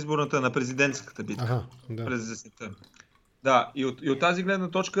 Не предизборната, на президентската битка. През есента. Да, и от тази гледна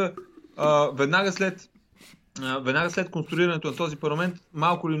точка веднага след конструирането на този парламент,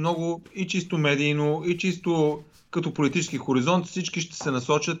 малко или много и чисто медийно, и чисто като политически хоризонт, всички ще се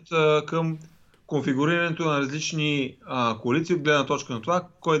насочат към конфигурирането на различни коалиции от гледна точка на това,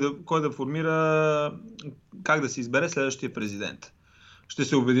 кой да формира, как да се избере следващия президент. Ще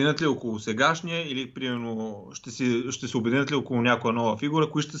се обединят ли около сегашния или примерно ще се обединят ли около някоя нова фигура,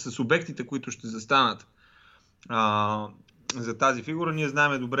 кои ще са субектите, които ще застанат за тази фигура. Ние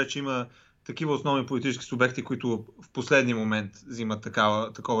знаем добре, че има такива основни политически субекти, които в последния момент взимат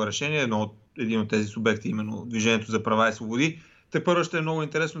такова решение. Един от тези субекти, именно Движението за права и свободи. Тепърва ще е много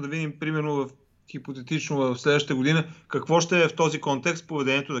интересно да видим, примерно хипотетично в следващата година, какво ще е в този контекст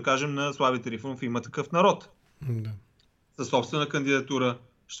поведението, да кажем, на Слави Трифонов и Има такъв народ. Със собствена кандидатура,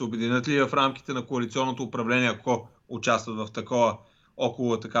 ще обединят ли в рамките на коалиционното управление, ако участват в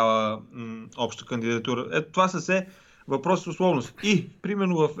около такава обща кандидатура. Това са все въпрос с условност. И,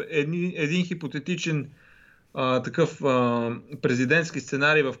 примерно в един хипотетичен такъв президентски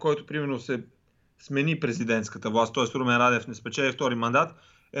сценарий, в който, примерно, се смени президентската власт, т.е. Румен Радев не спечели втори мандат,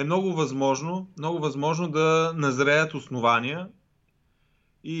 е много възможно да назреят основания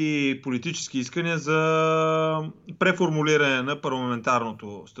и политически искания за преформулиране на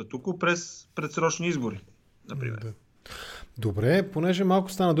парламентарното статуко през предсрочни избори, например. Добре, понеже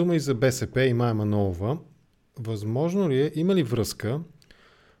малко стана дума и за БСП и Мая Манолова, възможно ли е, има ли връзка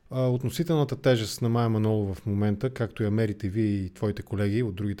относителната тежест на Мая Манолова в момента, както я мерите вие и твоите колеги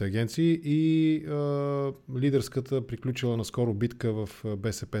от другите агенции, и лидерската приключила наскоро битка в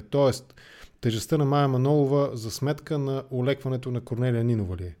БСП? Тоест, тежестта на Мая Манолова за сметка на олекването на Корнелия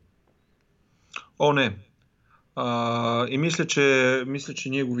Нинова ли е? Не. И мисля, че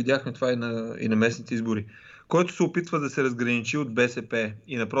ние го видяхме това и на местните избори. който се опитва да се разграничи от БСП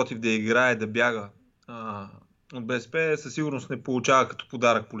и напротив да играе, да бяга от БСП, със сигурност не получава като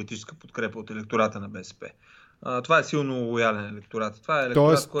подарък политическа подкрепа от електората на БСП. Това е силно лоялен електорат. Това е електорат,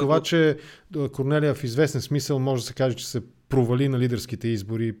 тоест, който... това, че Корнелия в известен смисъл може да се каже, че се провали на лидерските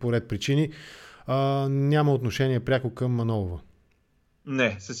избори по ред причини, няма отношение пряко към Манолова.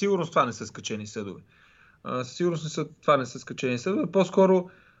 Не, със сигурност това не са скачени съдове. Това не са скачени съдове. По-скоро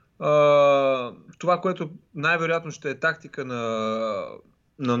това, което най-вероятно ще е тактика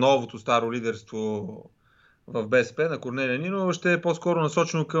на новото старо лидерство в БСП, на Корнелия Нинова, ще е по-скоро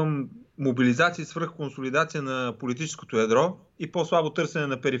насочено към мобилизация и свръхконсолидация на политическото ядро и по-слабо търсене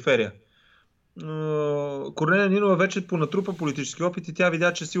на периферия. Корнелия Нинова вече понатрупа политически опит и тя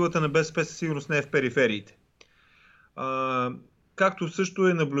видя, че силата на БСП със сигурност не е в перифериите. Както също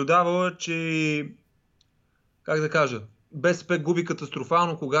е наблюдавала, че, как да кажа, БСП губи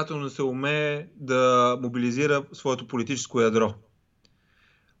катастрофално, когато не се умее да мобилизира своето политическо ядро.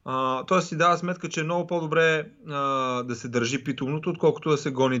 Той си дава сметка, че е много по-добре да се държи питомното, отколкото да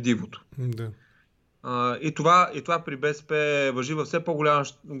се гони дивото. Да. И това при БСП важи във все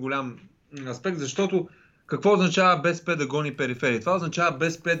по-голям аспект, защото какво означава БСП да гони периферия? Това означава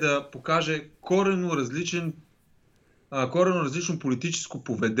БСП да покаже коренно различно политическо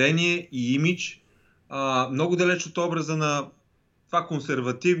поведение и имидж, много далеч от образа на това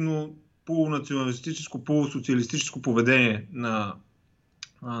консервативно, полунационалистическо, полусоциалистическо поведение на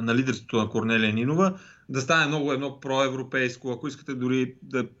лидерството на Корнелия Нинова, да стане много едно проевропейско, ако искате дори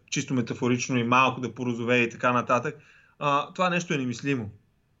да чисто метафорично и малко да порозовее и така нататък. Това нещо е немислимо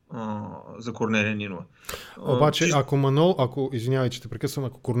за Корнелия Нинова. Обаче, извинявай, че те прекъсвам,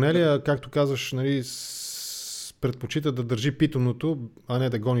 ако Корнелия, както казваш, нали, предпочита да държи питомното, а не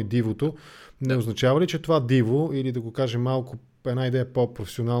да гони дивото, не означава ли, че това диво, или да го кажем малко една идея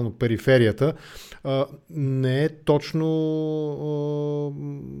по-професионално, периферията, не е точно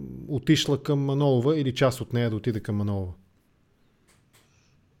отишла към Манолова или част от нея да отиде към Манолова?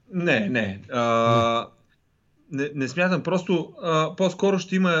 Не, смятам. Просто по-скоро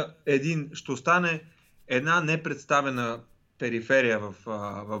ще остане една непредставена периферия в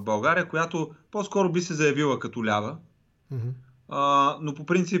България, която по-скоро би се заявила като лява, но по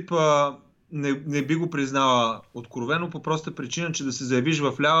принцип не би го признала откровено, по проста причина, че да се заявиш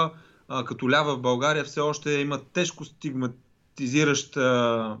в лява, като лява в България все още има тежко стигматизиращ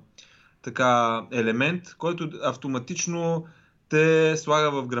елемент, който автоматично те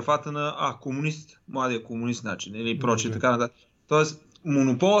слага в графата на комунист, младия комунист начин или прочее, така нататък. Тоест,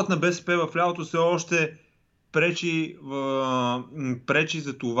 монополът на БСП в лявото все още пречи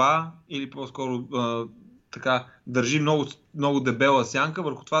за това, или по-скоро държи много, много дебела сянка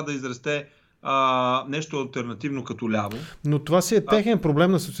върху това да израсте нещо алтернативно като ляво. Но това си е техен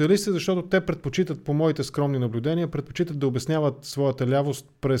проблем на социалистите, защото те предпочитат, по моите скромни наблюдения, предпочитат да обясняват своята лявост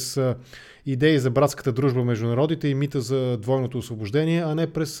през идеи за братската дружба между народите и мита за двойното освобождение, а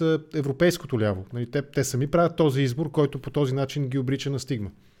не през европейското ляво. Те сами правят този избор, който по този начин ги обрича на стигма.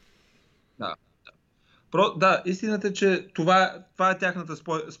 Да, истината е, че това е тяхната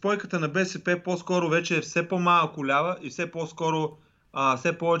спойката на БСП, по-скоро вече е все по-малко лява и все по-скоро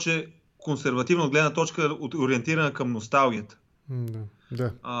все повече консервативна гледна точка, ориентирана към носталгията.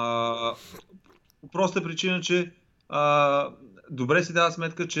 Да. Проста причина, че добре си дава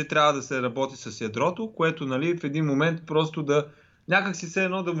сметка, че трябва да се работи с ядрото, което, нали, в един момент просто да някак си все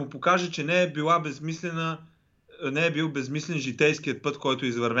едно да му покаже, че не е бил безмислен житейският път, който е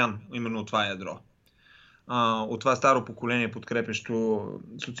извървян именно от това ядро. От това старо поколение, подкрепящо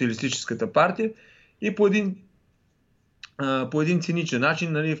социалистическата партия, и по един циничен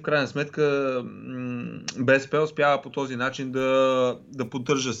начин, нали, в крайна сметка БСП успява по този начин да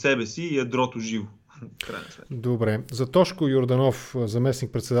поддържа себе си и ядрото живо. Добре. За Тошко Йорданов,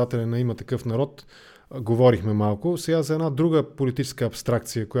 заместник-председателя на Има такъв народ, говорихме малко. Сега за една друга политическа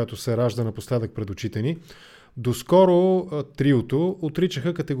абстракция, която се ражда напоследък пред очите ни. Доскоро триото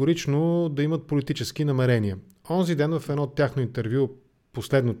отричаха категорично да имат политически намерения. Онзи ден в едно тяхно интервю,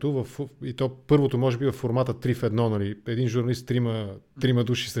 последното, и то първото може би в формата 3 в 1, нали? Един журналист, трима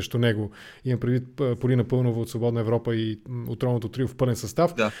души срещу него, имам предвид Полина Пълнова от Свободна Европа и отровното трио в пълен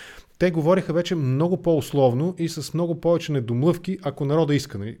състав. Да. Те говориха вече много по-условно и с много повече недомлъвки, ако народа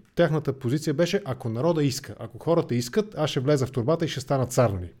иска. Нали? Тяхната позиция беше, ако народа иска. Ако хората искат, аз ще влеза в турбата и ще стана цар.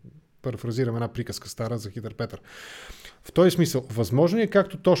 Нали? Парафразирам една приказка стара за хитър Петър. В този смисъл, възможно е,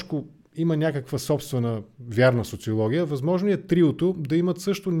 както Тошко има някаква собствена вярна социология, възможно е триото да имат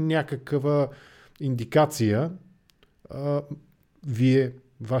също някаква индикация. Вие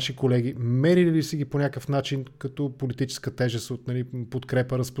ваши колеги, мерили ли си ги по някакъв начин като политическа тежест от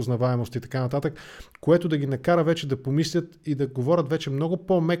подкрепа, разпознаваемост и така нататък, което да ги накара вече да помислят и да говорят вече много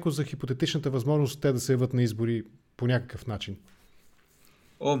по-меко за хипотетичната възможност те да се явят на избори по някакъв начин?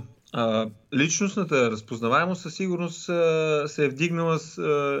 Личностната разпознаваемост със сигурност се е вдигнала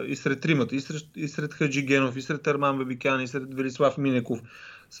и сред тримата, и сред Хаджигенов, и сред Арман Бабикян, и сред Велислав Минеков.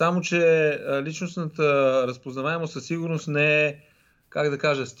 Само че личностната разпознаваемост със сигурност не е, как да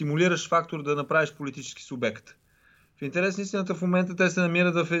кажа, стимулиращ фактор да направиш политически субект. В интерес на истината в момента те се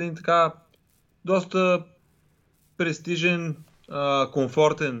намират в един така доста престижен,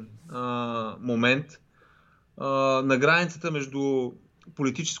 комфортен момент на границата между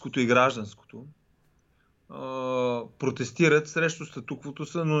политическото и гражданското. Протестират срещу статуквото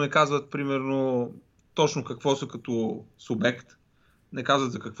са, но не казват примерно точно какво са като субект. Не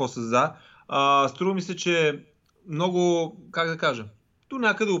казват за какво са за. Струва ми се, че много, как да кажа, до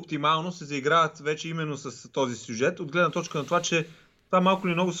някъде оптимално се заиграват вече именно с този сюжет, от гледна точка на това, че това малко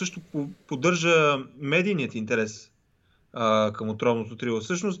или много също поддържа медийният интерес към отровното трио.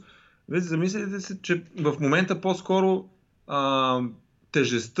 Всъщност, вие замислите се, че в момента по-скоро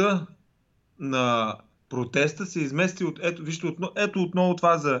тежестта на протеста се измести от ето отново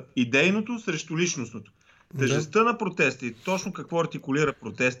това за идейното срещу личностното. Тежестта на протеста и точно какво артикулира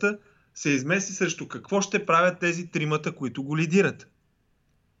протеста се измести срещу какво ще правят тези тримата, които го лидират.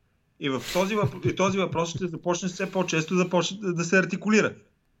 И в този въпрос ще започне все по-често да се артикулира.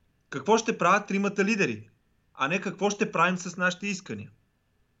 Какво ще правят тримата лидери, а не какво ще правим с нашите искания.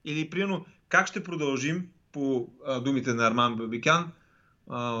 Или, примерно, как ще продължим, по думите на Арман Бабикян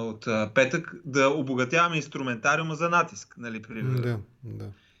от петък, да обогатяваме инструментариума за натиск, нали, примерно. Да.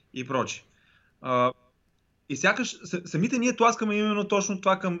 И прочее. И сякаш самите ние тласкаме именно точно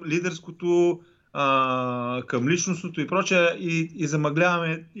това към лидерското, към личностното и прочее и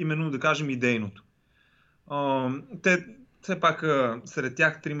замъгляваме именно, да кажем, идейното. Те, все пак, сред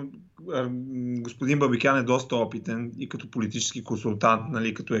тях господин Бабикян е доста опитен и като политически консултант,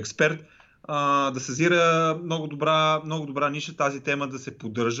 нали, като експерт, да съзира много добра ниша тази тема да се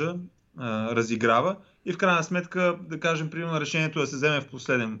поддържа, разиграва и в крайна сметка, да кажем, примерно решението да се вземе в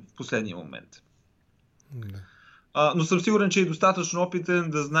последния момент. Но съм сигурен, че е достатъчно опитен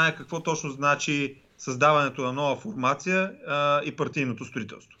да знае какво точно значи създаването на нова формация и партийното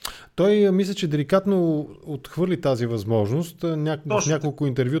строителство. Той мисля, че деликатно отхвърли тази възможност в няколко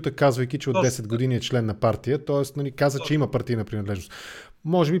интервюта, казвайки, че от 10 години е член на партия, т.е. каза, че има партийна принадлежност.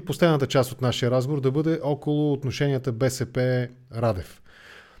 Може би последната част от нашия разговор да бъде около отношенията БСП-Радев.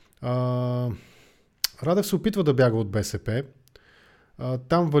 Радев се опитва да бяга от БСП.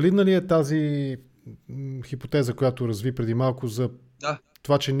 Там валидна ли е тази хипотеза, която разви преди малко за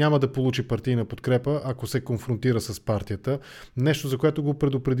това, че няма да получи партийна подкрепа, ако се конфронтира с партията? Нещо, за което го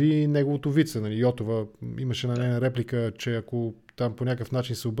предупреди неговото вице. Нали? Йотова имаше на нея реплика, че ако там по някакъв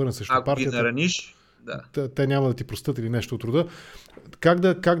начин се обърне срещу партията, ако ги нараниш, те няма да ти простат или нещо от рода.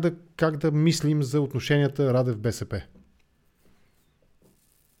 Как да мислим за отношенията Радев-БСП?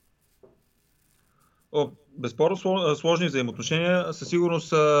 Безспорно сложни взаимоотношения. Със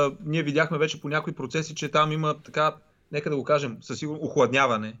сигурност ние видяхме вече по някои процеси, че там има така, нека да го кажем, със сигурност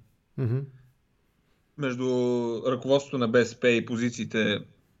охладняване между ръководството на БСП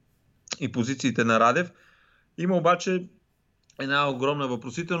и позициите на Радев. Има обаче една огромна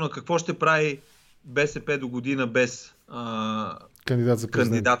въпросителна: какво ще прави БСП до година без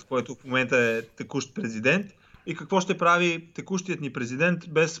кандидат, който в момента е текущ президент, и какво ще прави текущият ни президент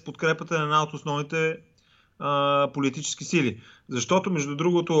без подкрепата на една от основните политически сили. Защото, между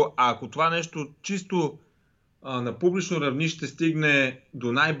другото, ако това нещо чисто на публично равнище стигне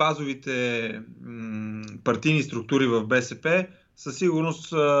до най-базовите партийни структури в БСП, със сигурност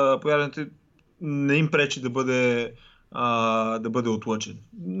повярвайте, не им пречи да бъде отлъчен.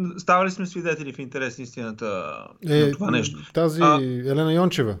 Ставали сме свидетели в интерес на истината на това нещо. Тази Елена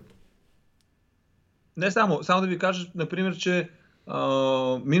Йончева. Не само да ви кажа, например, че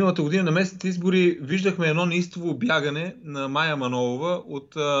миналата година на местните избори виждахме едно неистово бягане на Мая Манолова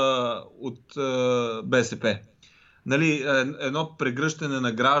от БСП. Нали, едно прегръщане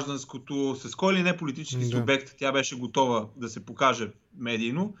на гражданското, с кой ли не политически субект, тя беше готова да се покаже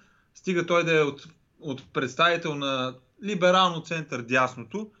медийно. Стига той да е от представител на либерално център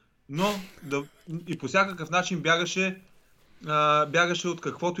дясното, но и по всякакъв начин бягаше от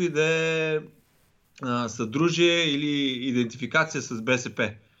каквото и да е съдружие или идентификация с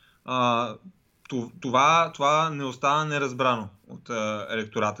БСП. Това не остана неразбрано от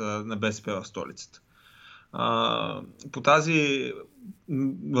електората на БСП в столицата.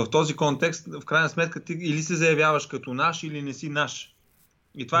 В този контекст, в крайна сметка, ти или се заявяваш като наш, или не си наш.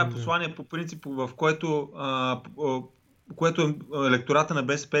 И това е послание по принцип, в което електората на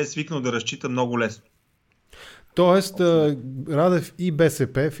БСП е свикнал да разчита много лесно. Тоест, Радев и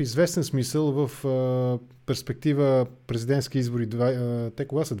БСП в известен смисъл в перспектива президентски избори, те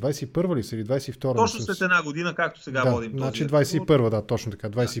кога са? 21 ли са или 22? Точно след една година, както сега водим този. Значи 21, да, точно така,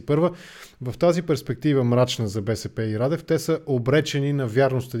 21. В тази перспектива мрачна за БСП и Радев, те са обречени на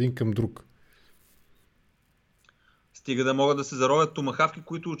вярност един към друг. Стига да могат да се заровят томахавки,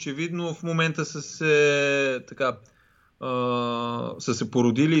 които очевидно в момента са се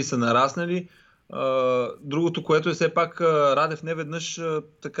породили и са нараснали. Другото, което е все пак Радев не веднъж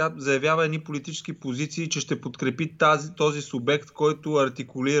така заявява едни политически позиции, че ще подкрепи този субект, който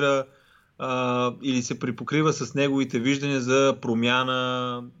артикулира или се припокрива с неговите виждания за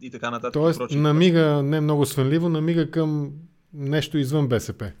промяна и така нататък. Тоест намига, не много свънливо, намига към нещо извън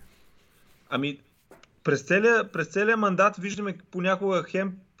БСП. Ами, през целия мандат виждаме понякога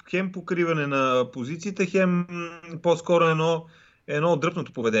хем покриване на позициите, хем по-скоро едно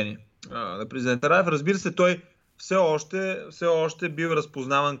дръпнато поведение на президента Радев. Разбира се, той все още бил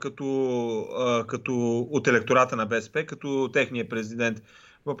разпознаван като от електората на БСП, като техния президент.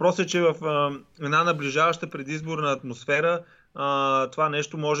 Въпросът е, че в една наближаваща предизборна атмосфера това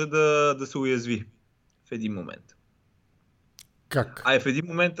нещо може да се уязви в един момент. Как? А в един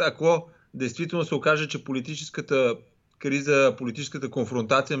момент, ако действително се окаже, че политическата криза, политическата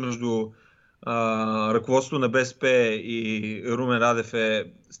конфронтация между ръководството на БСП и Румен Радев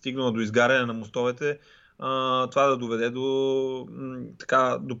е стигнала до изгаряне на мостовете, това да доведе до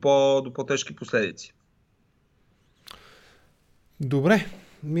по-тежки последици. Добре.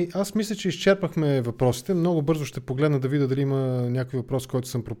 Аз мисля, че изчерпахме въпросите. Много бързо ще погледна да видя дали има някой въпрос, който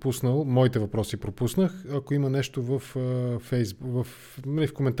съм пропуснал. Моите въпроси пропуснах. Ако има нещо в Facebook,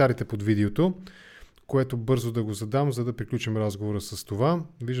 в коментарите под видеото, което бързо да го задам, за да приключим разговора с това.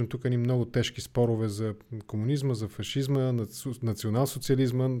 Виждам тук ни много тежки спорове за комунизма, за фашизма,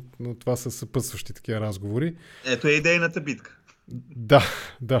 национал-социализма, но това са съпътстващи такива разговори. Ето е идейната битка.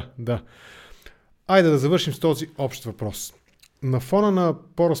 Да. Айде да завършим с този общ въпрос. На фона на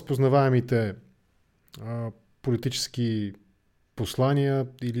по-разпознаваемите политически послания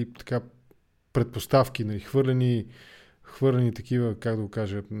или така предпоставки, нали, хвърлени такива, как да го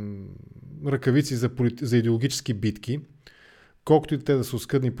кажа, ръкавици за идеологически битки, колкото и те да са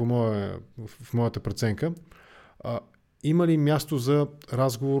оскъдни в моята преценка, има ли място за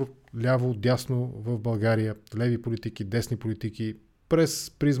разговор ляво-дясно в България, леви политики, десни политики,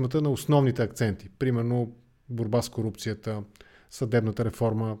 през призмата на основните акценти? Примерно борба с корупцията, съдебната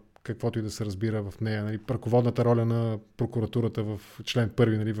реформа, каквото и да се разбира в нея, нали, ръководната роля на прокуратурата в член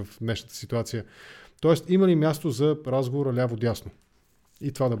 1, нали, в днешната ситуация. Тоест, има ли място за разговора ляво-дясно?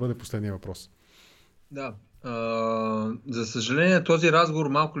 И това да бъде последния въпрос. Да. За съжаление, този разговор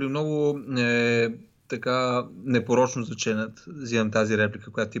малко или много е така непорочно заченат. Взимам тази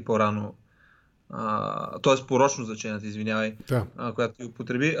реплика, която ти по-рано т.е. порочно заченат, извинявай, да. Която ти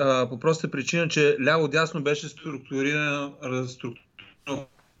употреби. По простата причина, че ляво-дясно беше структурирано в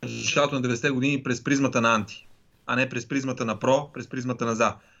началото на 90-те години през призмата на анти, а не през призмата на про, през призмата на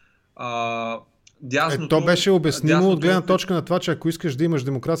за. То беше обяснимо от гледна точка на това, че ако искаш да имаш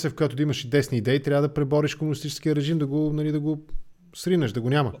демокрация, в която да имаш и десни идеи, трябва да пребориш комунистическия режим, да го сринеш, да го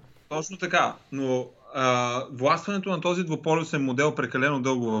няма. Точно така, но властването на този двуполюсен модел прекалено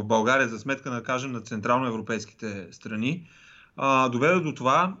дълго в България, за сметка, да кажем, на централноевропейските страни, доведе до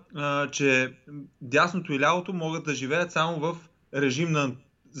това, че дясното и лявото могат да живеят само в режим на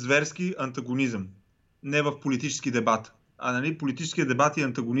зверски антагонизъм, не в политически дебат. Нали, политическия дебат и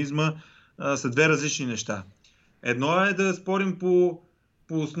антагонизма са две различни неща. Едно е да спорим по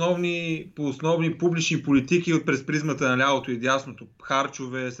основни публични политики през призмата на лявото и дясното,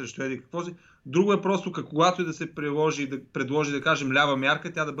 харчове, срещу еди какво си. Друго е просто, когато и да се предложи, да кажем, лява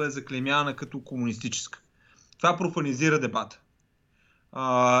мярка, тя да бъде заклеймявана като комунистическа. Това профанизира дебата.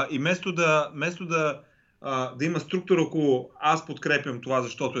 И вместо да има структура около аз подкрепям това,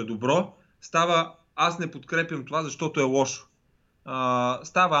 защото е добро, става аз не подкрепям това, защото е лошо.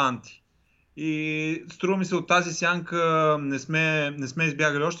 Става анти. И струва ми се, от тази сянка не сме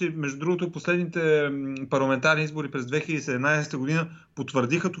избягали още. Между другото, последните парламентарни избори през 2017 година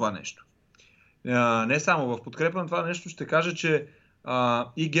потвърдиха това нещо. Не само в подкрепа на това нещо, ще кажа, че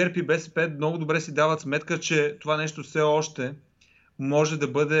и ГЕРБ и БСП много добре си дават сметка, че това нещо все още може да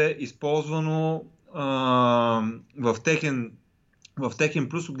бъде използвано в техен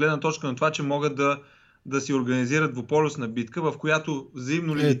плюс, от гледна точка на това, че могат да си организират двуполюсна битка, в която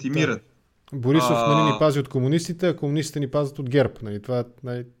взаимно легитимират. Борисов ни пази от комунистите, а комунистите ни пазят от ГЕРБ.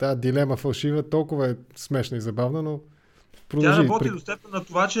 Нали, тази дилема фалшива толкова е смешна и забавна, но Тя работи до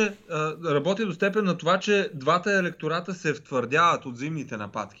степен на това, че двата електората се втвърдяват от зимните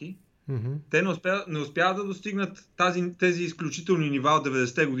нападки. Те не успяват да достигнат тези изключителни нива от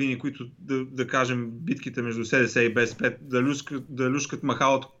 90-те години, които, да кажем, битките между СДС и БСП, да люшкат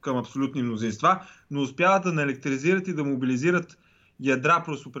махалото към абсолютни мнозинства, но успяват да наелектризират и да мобилизират ядра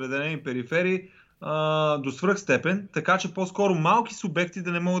през определени периферии до свръхстепен, така че по-скоро малки субекти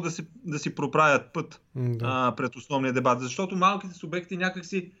да не могат да си проправят път пред основния дебат, защото малките субекти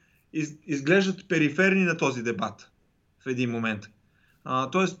някакси изглеждат периферни на този дебат в един момент.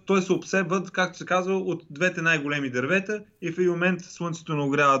 Тоест, той се обсебват, както се казва, от двете най-големи дървета и в един момент слънцето не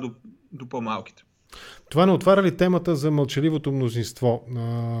огрява до по-малките. Това не отваря ли темата за мълчаливото мнозинство?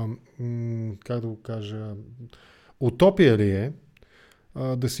 Как да го кажа? Утопия ли е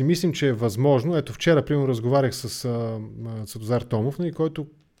да си мислим, че е възможно? Ето вчера, примерно, разговарях с Светозар Томов, който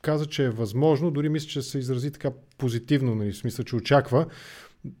каза, че е възможно, дори мисля, че се изрази така позитивно, в смисъл, че очаква,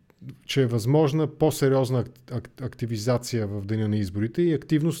 че е възможна по-сериозна активизация в деня на изборите и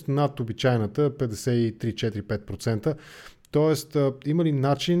активност над обичайната 53-4-5%. Тоест, има ли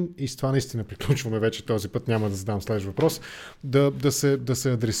начин, и с това наистина приключваме вече този път, няма да задам следващ въпрос, да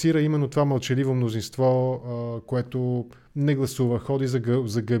се адресира именно това мълчаливо мнозинство, което не гласува, ходи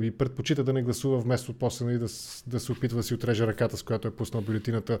за гъби, предпочита да не гласува, вместо после да се опитва да си отреже ръката, с която е пуснал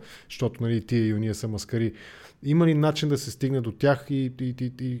бюлетината, защото тия и уния са маскари. Има ли начин да се стигне до тях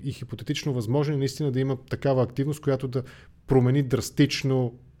и хипотетично възможно наистина да има такава активност, която да промени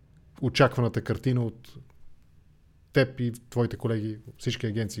драстично очакваната картина от теб и твоите колеги, всички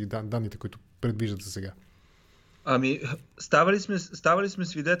агенции, данните, които предвиждат за сега? Ставали сме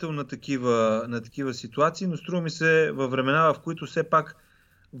свидетел на такива ситуации, но струва ми се във времена, в които все пак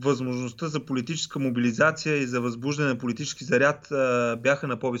възможността за политическа мобилизация и за възбуждане на политически заряд бяха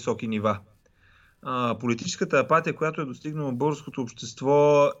на по-високи нива. Политическата апатия, която е достигнала българското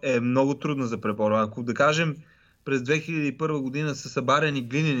общество, е много трудна за пребора. Ако да кажем през 2001 година са събарени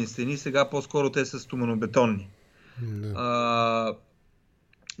глинени стени, сега по-скоро те са стоманобетонни.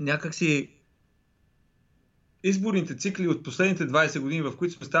 Някакси изборните цикли от последните 20 години, в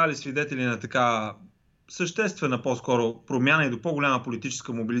които сме ставали свидетели на така съществена по-скоро промяна и до по-голяма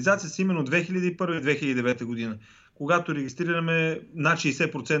политическа мобилизация, са именно 2001 и 2009 година, когато регистрираме над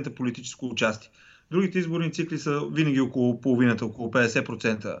 60% политическо участие. Другите изборни цикли са винаги около половината, около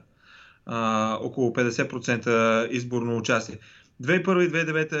 50% изборно участие. 2001 и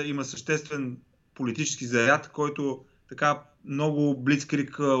 2009 има съществен политически заряд, който така много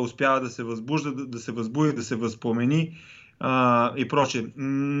блицкриг успява да се възбужда, да се възбуди, да се възпомени и прочее.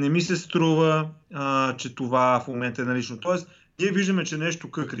 Не ми се струва, че това в момента е налично. Тоест, ние виждаме, че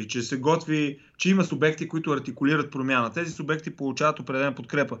нещо къкри, че се готви, че има субекти, които артикулират промяна. Тези субекти получават определена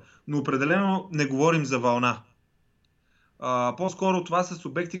подкрепа, но определено не говорим за вълна. По-скоро това са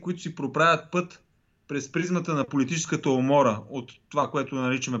субекти, които си проправят път през призмата на политическата умора от това, което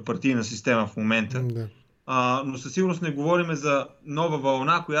наричаме партийна система в момента. Да. Но със сигурност не говорим за нова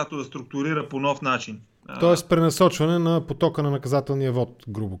вълна, която да структурира по нов начин. Тоест пренасочване на потока на наказателния вод,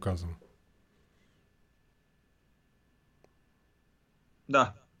 грубо казано.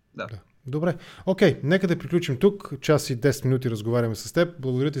 Да. Добре. Окей, нека да приключим тук. Час и 10 минути разговаряме с теб.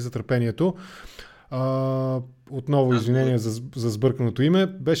 Благодаря ти за търпението. Отново извинения за сбърканото име.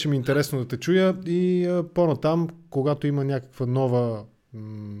 Беше ми интересно да те чуя и по-натам, когато има някаква нова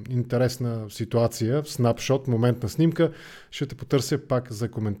интересна ситуация, снапшот, моментна снимка, ще те потърся пак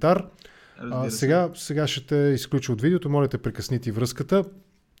за коментар. Сега ще те изключа от видеото. Моля те, прекъсни ти връзката.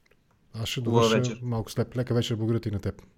 Аз ще довърша малко след. Лека вечер. Благодаря ти на теб.